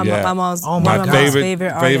was one of my mom's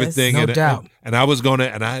favorite artists. thing. No doubt. And I was and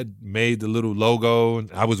I had made the little logo, and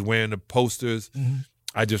I was wearing the posters.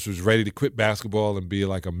 I just was ready to quit basketball and be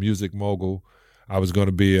like a music mogul. I was going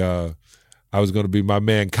to be my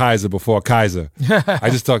man Kaiser before Kaiser. I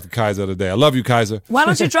just talked to Kaiser the other day. I love you, Kaiser. Why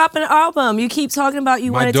don't you drop an album? You keep talking about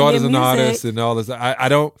you wanted to get music. My daughter's an artist and all this.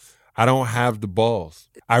 I don't have the balls.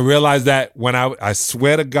 I realized that when I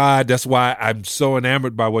swear to God, that's why I'm so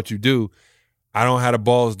enamored by what you do. I don't have the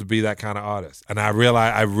balls to be that kind of artist. And I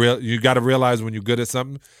realize you got to realize when you're good at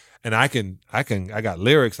something. And I got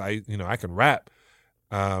lyrics. I can rap.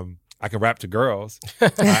 I can rap to girls.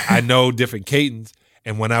 I know different cadence.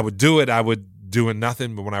 And when I would do it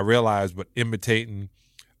nothing. But when I realized, imitating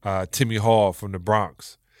Timmy Hall from the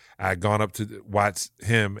Bronx. I had gone up to watch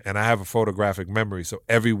him, and I have a photographic memory. So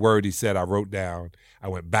every word he said, I wrote down. I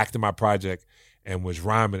went back to my project and was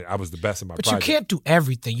rhyming it. I was the best in my project. But you can't do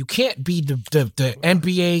everything. You can't be the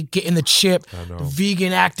NBA getting the chip, the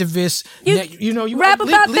vegan activist. You rap leave,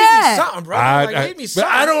 about leave that. Me something, bro. Leave me something.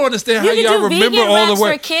 But I don't understand how y'all remember all the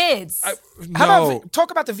words. For kids. How about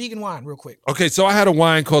talk about the vegan wine real quick? Okay, so I had a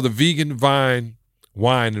wine called the Vegan Vine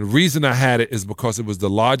wine. And the reason I had it is because it was the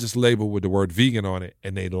largest label with the word vegan on it,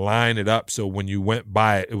 and they line it up so when you went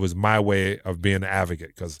by it, it was my way of being an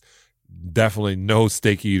advocate, because definitely no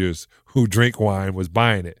steak eaters who drink wine was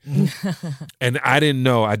buying it. And I didn't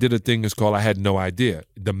know. I did a thing that's called I had no idea.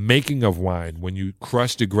 The making of wine, when you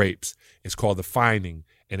crush the grapes, it's called the fining,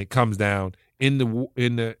 and it comes down in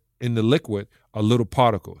the liquid are little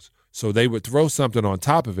particles. So they would throw something on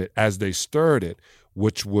top of it as they stirred it,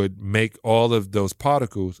 which would make all of those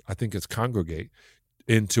particles, I think it's congregate,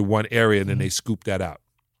 into one area and then they scoop that out.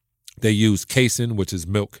 They use casein, which is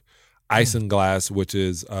milk, isinglass, which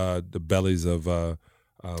is the bellies of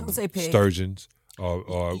Don't say pig. sturgeons.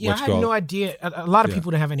 Or Yeah, I had no idea. A lot of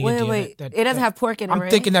people don't have any idea. Wait. That It doesn't have pork in it, I'm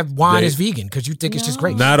right? thinking that wine is vegan because you think it's just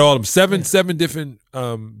great. Not all of them. Seven different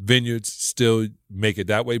vineyards still make it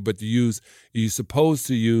that way, but you're supposed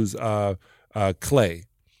to use clay,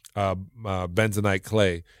 bentonite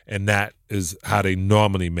clay, and that is how they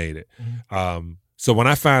normally made it. So when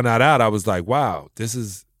I found that out, I was like, wow, this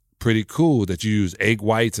is pretty cool that you use egg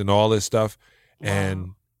whites and all this stuff,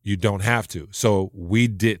 and you don't have to. So we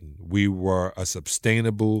didn't. We were a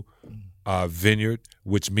sustainable vineyard,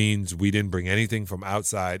 which means we didn't bring anything from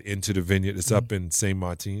outside into the vineyard. It's up in Saint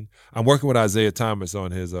Martin. I'm working with Isaiah Thomas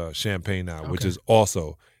on his champagne now, which is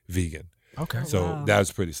also vegan. Okay. So that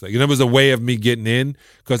was pretty slick. And it was a way of me getting in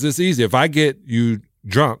because it's easy. If I get you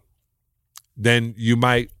drunk, then you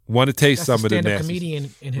might want to taste some of the nasty. Comedian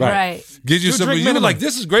in him. Right. Gives you You some. drink You're minimum. like,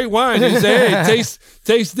 this is great wine. And you say, hey,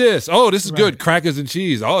 taste this. Oh, this is good. Crackers and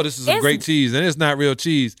cheese. Oh, this is some great cheese. And it's not real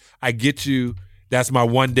cheese. I get you. That's my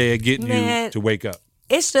one day of getting you to wake up.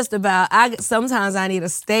 It's just about, sometimes I need a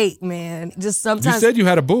steak, man. Just You sometimes. said you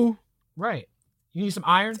had a boo. Right. You need some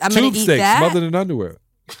iron? I'm going Tube to eat steaks that. smothered in underwear.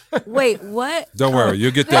 Wait, what? Don't worry.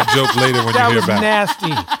 You'll get that joke later when That you was hear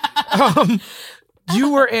back. nasty.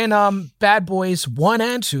 You were in Bad Boys 1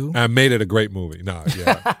 and 2. I made it a great movie. No,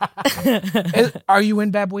 yeah. Are you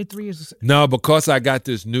in Bad Boy 3? No, because I got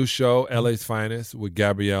this new show, LA's Finest, with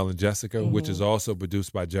Gabrielle and Jessica, which is also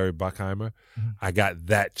produced by Jerry Buckheimer. I got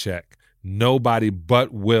that check. Nobody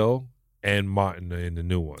but Will and Martin are in the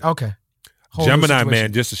new one. Okay. Whole new Gemini situation.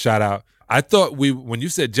 Man, just a shout out. I thought when you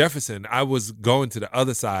said Jefferson, I was going to the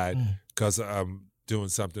other side because I'm doing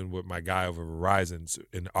something with my guy over Verizon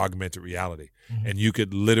in augmented reality. And you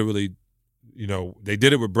could literally, they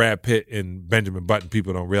did it with Brad Pitt and Benjamin Button.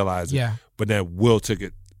 People don't realize it. Yeah. But then Will took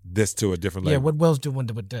this to a different level. Yeah, what Will's doing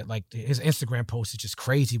with his Instagram post is just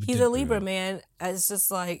crazy. He's a Libra, man. It's just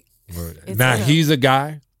like. Now, he's a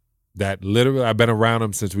guy that literally, I've been around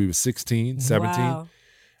him since we were 16, 17. Wow.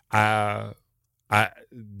 I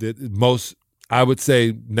would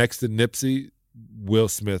say next to Nipsey, Will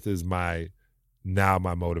Smith is my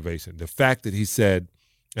motivation. The fact that he said,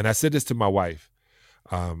 and I said this to my wife,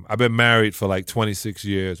 I've been married for like 26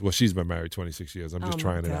 years. Well, she's been married 26 years. I'm just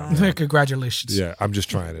trying it out. Congratulations. Yeah, I'm just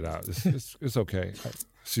trying it out. It's okay.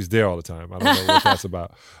 She's there all the time. I don't know what that's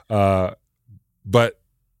about. But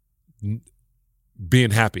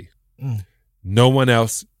being happy. No one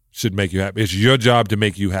else should make you happy. It's your job to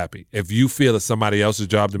make you happy. If you feel it's somebody else's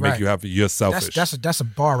job to make you happy, you're selfish. That's a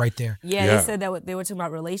bar right there. Yeah, they said that they were talking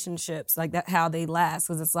about relationships, like that, how they last,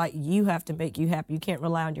 because it's like you have to make you happy. You can't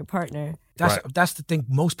rely on your partner. That's the thing.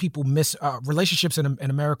 Most people miss relationships in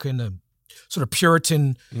America in the sort of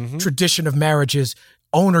Puritan tradition of marriage is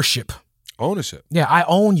ownership. Ownership. Yeah, I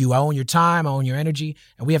own you. I own your time. I own your energy,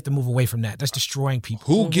 and we have to move away from that. That's destroying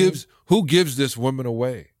people. Who gives this woman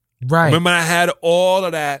away? Right. Remember, I had all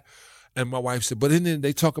of that, and my wife said, but then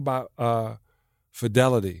they talk about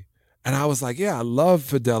fidelity. And I was like, yeah, I love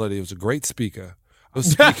fidelity. It was a great speaker.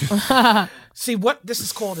 See, what this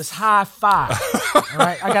is called is high five. All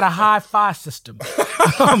right? I got a high five system.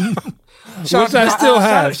 Which I still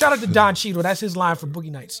have. Shout out to Don Cheadle. That's his line for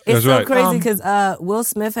Boogie Nights. It's so crazy because Will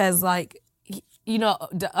Smith has Uncle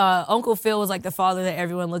Phil was like the father that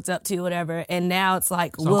everyone looked up to, whatever. And now it's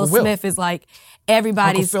like Will Smith is like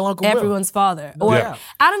everyone's father. Or I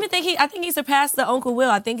don't even think I think he surpassed the Uncle Will.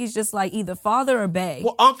 I think he's just like either father or bae.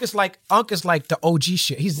 Well, Unc is like the OG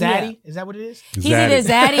shit. He's Zaddy. Yeah. Is that what it is? He's either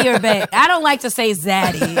Zaddy or bae. I don't like to say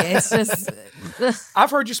Zaddy. It's just. Mm-hmm. I've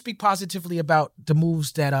heard you speak positively about the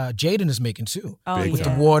moves that Jaden is making too. With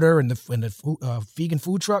the water and the vegan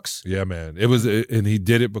food trucks. Yeah, man. It was, and he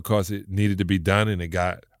did it because it needed to be done, and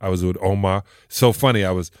I was with Omar. So funny.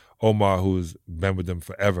 Omar, who's been with them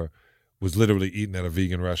forever, was literally eating at a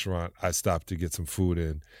vegan restaurant. I stopped to get some food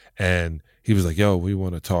in, and he was like, yo, we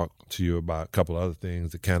want to talk to you about a couple of other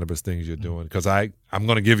things, the cannabis things you're doing, because I'm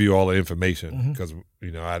going to give you all the information because,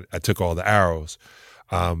 I took all the arrows.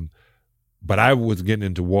 But I was getting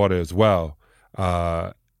into water as well,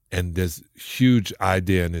 and this huge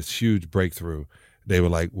idea and this huge breakthrough. They were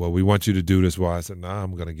like, well, we want you to do this. Well, I said, nah,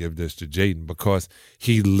 I'm going to give this to Jaden because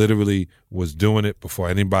he literally was doing it before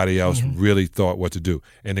anybody else really thought what to do.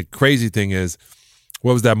 And the crazy thing is,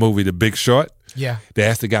 what was that movie, The Big Short? Yeah. They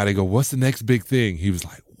asked the guy, they go, what's the next big thing? He was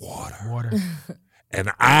like, water.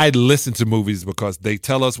 And I listen to movies because they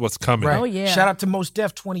tell us what's coming. Right. Oh, yeah. Shout out to Mos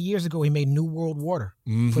Def. 20 years ago, he made New World Water.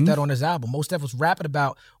 Put that on his album. Mos Def was rapping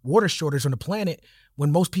about water shortage on the planet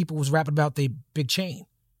when most people was rapping about their big chain.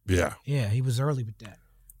 Yeah. Yeah, he was early with that.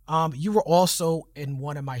 You were also in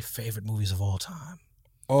one of my favorite movies of all time,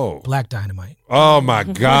 Oh. Black Dynamite. Oh my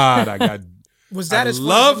God. I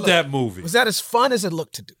love that movie. Was that as fun as it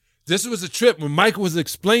looked to do? This was a trip when Michael was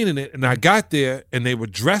explaining it, and I got there and they were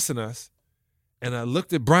dressing us, and I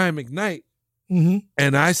looked at Brian McKnight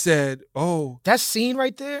and I said, "Oh, that scene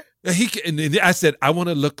right there." And I said, "I want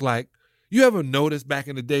to look like." You ever notice back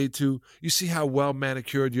in the day too? You see how well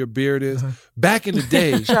manicured your beard is. Back in the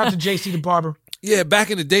day, shout out to JC the barber. Yeah, back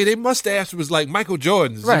in the day, their mustache was like Michael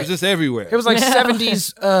Jordan's. Right. It was just everywhere. It was like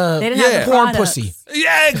 70s they didn't have the porn products. pussy.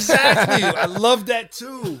 Yeah, exactly. I love that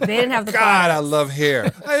too. They didn't have the God, products. I love hair.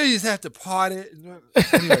 I just have to part it.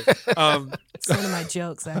 Anyway, It's one of my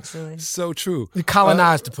jokes, actually. so true. We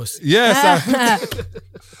colonized the pussy. Yes.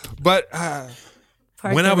 But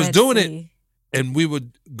Part when the I was Red doing Sea. it and we were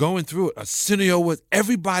going through it, Arsenio was,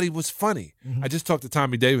 everybody was funny. I just talked to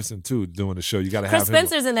Tommy Davidson too doing the show. You got to have Chris him.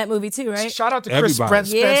 Spencer's in that movie too, right? Shout out to Chris Everybody.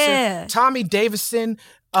 Spencer, Yeah. Tommy Davidson.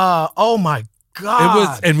 Oh my God. It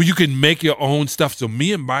was, and you can make your own stuff. So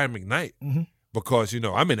me and Brian McKnight, because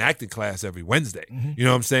I'm in acting class every Wednesday. You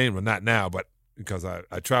know what I'm saying? Well, not now, but because I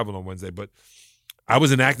travel on Wednesday. But I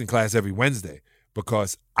was in acting class every Wednesday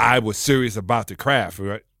because I was serious about the craft,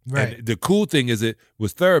 right? Right. And the cool thing is it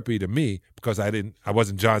was therapy to me because I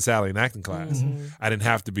wasn't John Salley in acting class. I didn't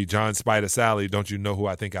have to be John Spider Salley. Don't you know who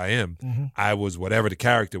I think I am? I was whatever the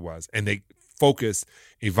character was. And they focused,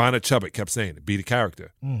 Ivana Chubbuck kept saying it, be the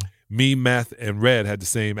character. Me, Meth, and Red had the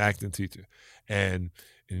same acting teacher. And,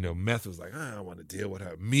 Meth was like, I don't want to deal with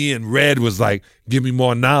her. Me and Red was like, give me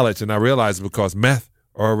more knowledge. And I realized because Meth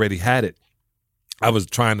already had it, I was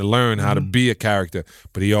trying to learn how to be a character,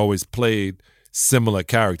 but he always played similar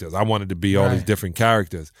characters. I wanted to be all these different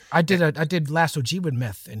characters. I did Lasso G with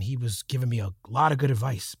Meth, and he was giving me a lot of good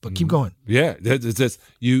advice. But keep going. Yeah, it's just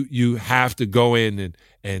you have to go in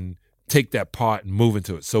and take that part and move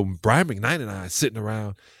into it. So Brian McKnight and I are sitting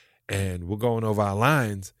around, and we're going over our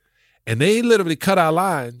lines, and they literally cut our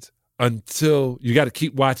lines until you got to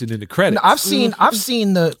keep watching in the credits. I've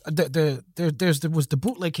seen the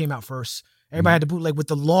bootleg came out first. Everybody had the bootleg with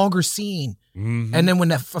the longer scene. And then when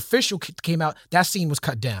the official came out, that scene was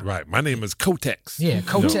cut down. Right. My name is Kotex. Yeah,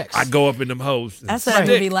 Kotex. I go up in them hoes. That's that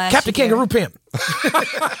movie last Captain year. Kangaroo Pimp.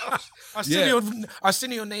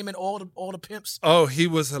 Arsenio naming all the pimps. Oh, he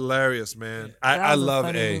was hilarious, man. I was a love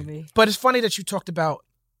funny A. movie. But it's funny that you talked about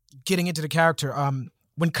getting into the character.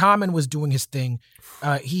 When Common was doing his thing,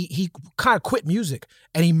 he kind of quit music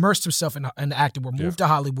and he immersed himself in the acting world, moved to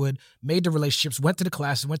Hollywood, made the relationships, went to the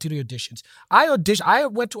classes, went to the auditions. I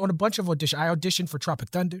went on a bunch of auditions. I auditioned for Tropic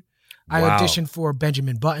Thunder. I auditioned for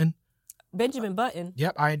Benjamin Button. Benjamin Button.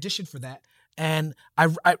 Yep, I auditioned for that. And I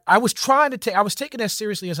was I was taking it as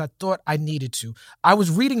seriously as I thought I needed to. I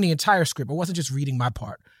was reading the entire script. I wasn't just reading my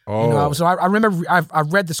part. Oh. I remember I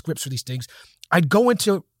read the scripts for these things. I'd go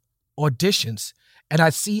into auditions and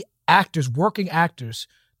I'd see working actors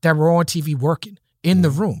that were on TV working in the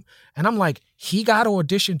room. And I'm like, he got to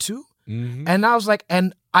audition too? And I was like,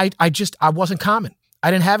 and I wasn't Common.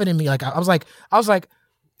 I didn't have it in me. Like I was like,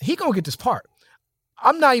 he gonna get this part.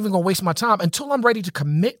 I'm not even gonna waste my time until I'm ready to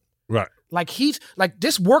commit. Right. Like he's like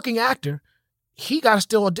this working actor, he got to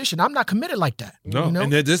still audition. I'm not committed like that. No. You know?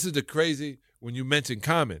 And then this is the crazy, when you mentioned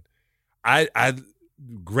Common, I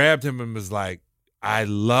grabbed him and was like, I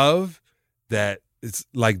love that it's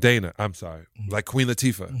like Dana. I'm sorry. Like Queen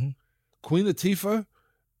Latifah. Queen Latifah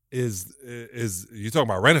is you're talking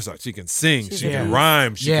about Renaissance. She can sing. She can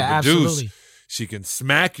rhyme. She can produce. Absolutely. She can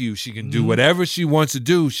smack you. She can do whatever she wants to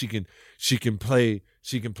do. She can play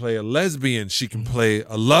a lesbian. She can play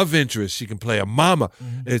a love interest. She can play a mama.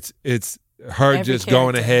 It's her Every just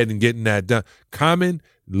going character. ahead and getting that done. Common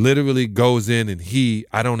literally goes in and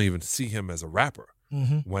I don't even see him as a rapper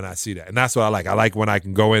when I see that. And that's what I like. I like when I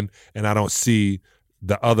can go in and I don't see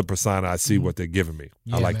the other persona. I see what they're giving me.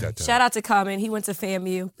 I like that. Shout out to Common. He went to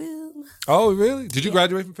FAMU. Boom. Oh, really? Did you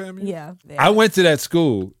graduate from FAMU? Yeah. I went to that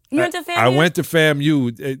school. You went to FAMU? I went to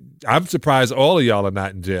FAMU. I'm surprised all of y'all are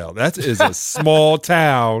not in jail. That is a small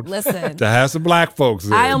town Listen. to have some black folks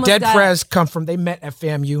in. I almost Dead got- Prez they met at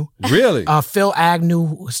FAMU. Really? Phil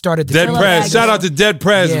Agnew started the Dead Phil Prez. Agnew. Shout out to Dead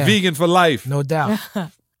Prez, Yeah. vegan for life. No doubt.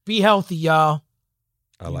 Be healthy, y'all.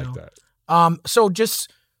 I like that. So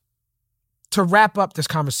just to wrap up this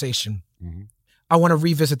conversation, I want to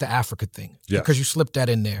revisit the Africa thing because you slipped that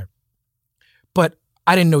in there. But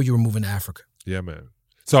I didn't know you were moving to Africa. Yeah, man.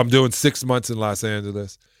 So I'm doing 6 months in Los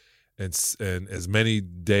Angeles, and as many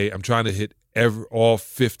days. I'm trying to hit all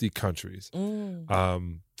 50 countries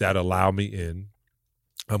that allow me in.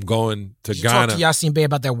 I'm going to You Ghana. talk to Yasin Bey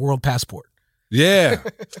about that world passport. Yeah.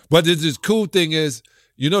 But the cool thing is,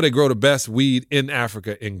 You know they grow the best weed in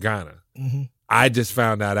Africa in Ghana. I just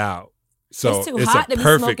found that out. So It's too hot a to be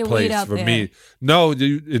perfect smoking weed place out for there. me. No,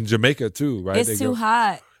 in Jamaica too, right? It's too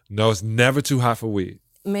hot. No, it's never too hot for weed.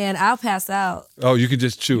 Man, I'll pass out. Oh, you can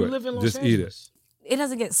just chew You it. live in Los Just eat it. Angeles. It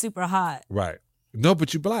doesn't get super hot. Right. No,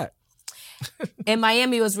 but you black. In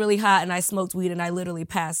Miami, it was really hot, and I smoked weed, and I literally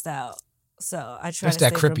passed out. So I try That's to that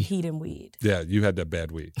stay from crippy. heat and weed. Yeah, you had that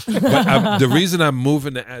bad weed. But the reason I'm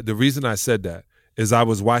moving, the reason I said that is I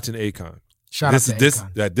was watching Akon. Shout out to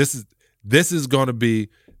Akon. This is going to be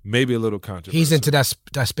maybe a little controversial. He's into that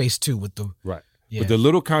space too with the right. Yeah. But the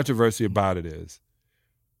little controversy about it is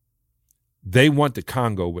they want the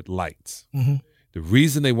Congo with lights. The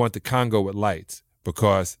reason they want the Congo with lights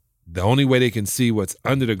because the only way they can see what's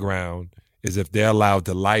under the ground is if they're allowed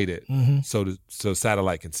to light it, so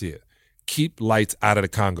satellite can see it. Keep lights out of the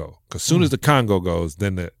Congo because soon as the Congo goes,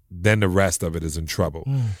 then the rest of it is in trouble.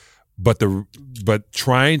 But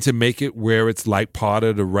trying to make it where it's like part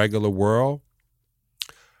of the regular world,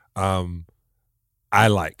 I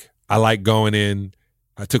like going in.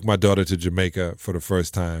 I took my daughter to Jamaica for the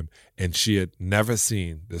first time, and she had never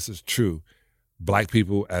seen, this is true, black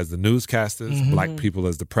people as the newscasters, black people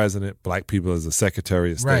as the president, black people as the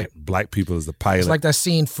secretary of state, black people as the pilot. It's like that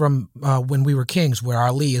scene from When We Were Kings where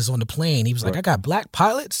Ali is on the plane. He was like, I got black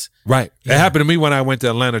pilots? Right. Yeah. It happened to me when I went to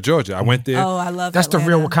Atlanta, Georgia. I went there. Oh, I love That's Atlanta.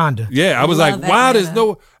 the real Wakanda. Yeah, I was Love like, wow, Atlanta. there's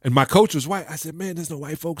no, and my coach was white. I said, man, there's no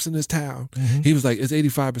white folks in this town. He was like, it's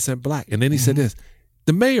 85% black. And then he said this,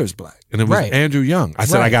 the mayor's black. And it was Andrew Young. I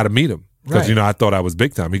said, I got to meet him because, I thought I was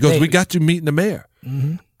big time. He goes, we got you meeting the mayor.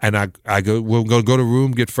 And I go, we'll go to the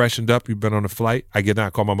room, get freshened up. You've been on a flight. I get down,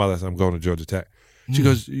 call my mother, I said, I'm going to Georgia Tech. She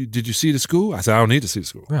goes, did you see the school? I said, I don't need to see the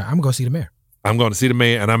school. Right, I'm going to see the mayor. I'm going to see the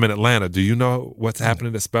mayor, and I'm in Atlanta. Do you know what's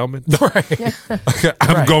happening at Spelman? Right.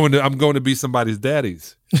 I'm going to be somebody's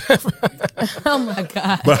daddy's. Oh my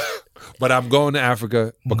God. But I'm going to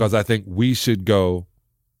Africa because I think we should go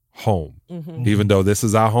home. Even though this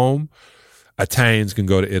is our home, Italians can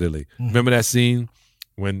go to Italy. Remember that scene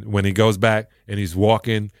when he goes back and he's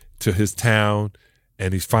walking to his town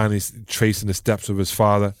and he's finally tracing the steps of his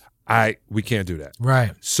father? We can't do that.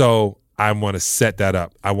 Right. So I want to set that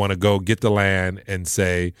up. I want to go get the land and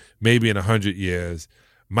say, maybe in 100 years,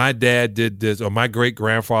 my dad did this or my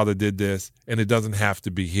great-grandfather did this, and it doesn't have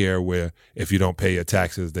to be here where if you don't pay your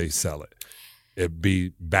taxes, they sell it. It'd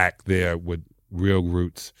be back there with real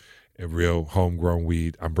roots and real homegrown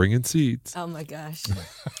weed. I'm bringing seeds. Oh my gosh.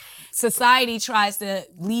 Society tries to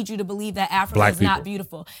lead you to believe that Africa is not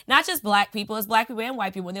beautiful. Not just black people, it's black people and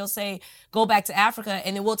white people. And they'll say, go back to Africa,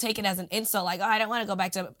 and then we'll take it as an insult, like, oh, I don't want to go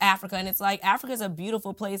back to Africa. And it's like, Africa's a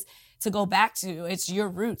beautiful place to go back to. It's your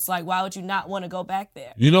roots. Like, why would you not want to go back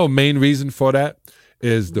there? You know, main reason for that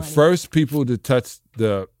is the first people to touch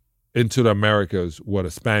into the Americas were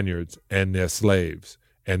the Spaniards and their slaves.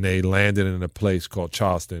 And they landed in a place called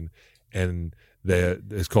Charleston, and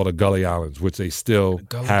it's called the Gully Islands, which they still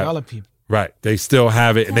have. Gullah people. Right. They still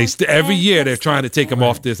have it. And every year they're trying to take them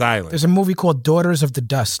off this island. There's a movie called Daughters of the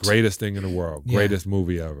Dust. Greatest thing in the world. Yeah. Greatest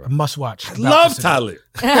movie ever. A must watch. I love Talib.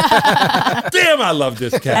 Damn, I love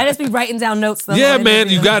this cat. I just be writing down notes. Yeah, man,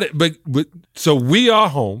 you got it. But so we are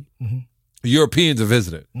home. Europeans are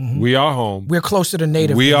visiting. We are home. We're closer to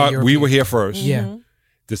native. We were here first. Yeah.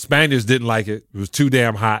 The Spaniards didn't like it. It was too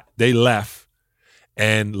damn hot. They left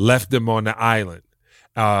them on the island.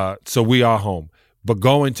 So we are home. But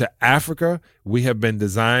going to Africa, we have been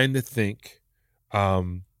designed to think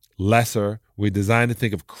lesser. We're designed to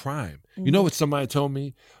think of crime. You know what somebody told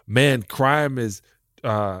me? Man, crime is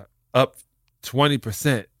up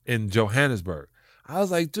 20% in Johannesburg. I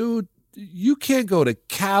was like, dude, you can't go to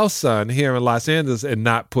Calsun here in Los Angeles and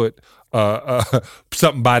not put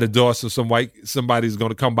something by the door so somebody's going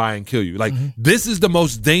to come by and kill you. Like, this is the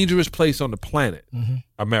most dangerous place on the planet,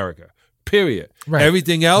 America. Period. Right.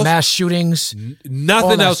 Everything else, mass shootings,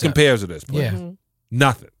 nothing else compares to this place. Yeah.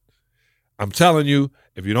 Nothing. I'm telling you,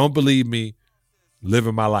 if you don't believe me,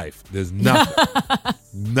 living my life. There's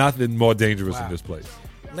nothing more dangerous in this place.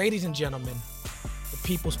 Ladies and gentlemen, the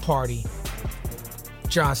People's Party,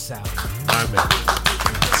 John Salley. My man.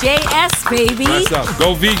 JS, baby. What's up?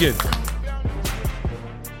 Go vegan.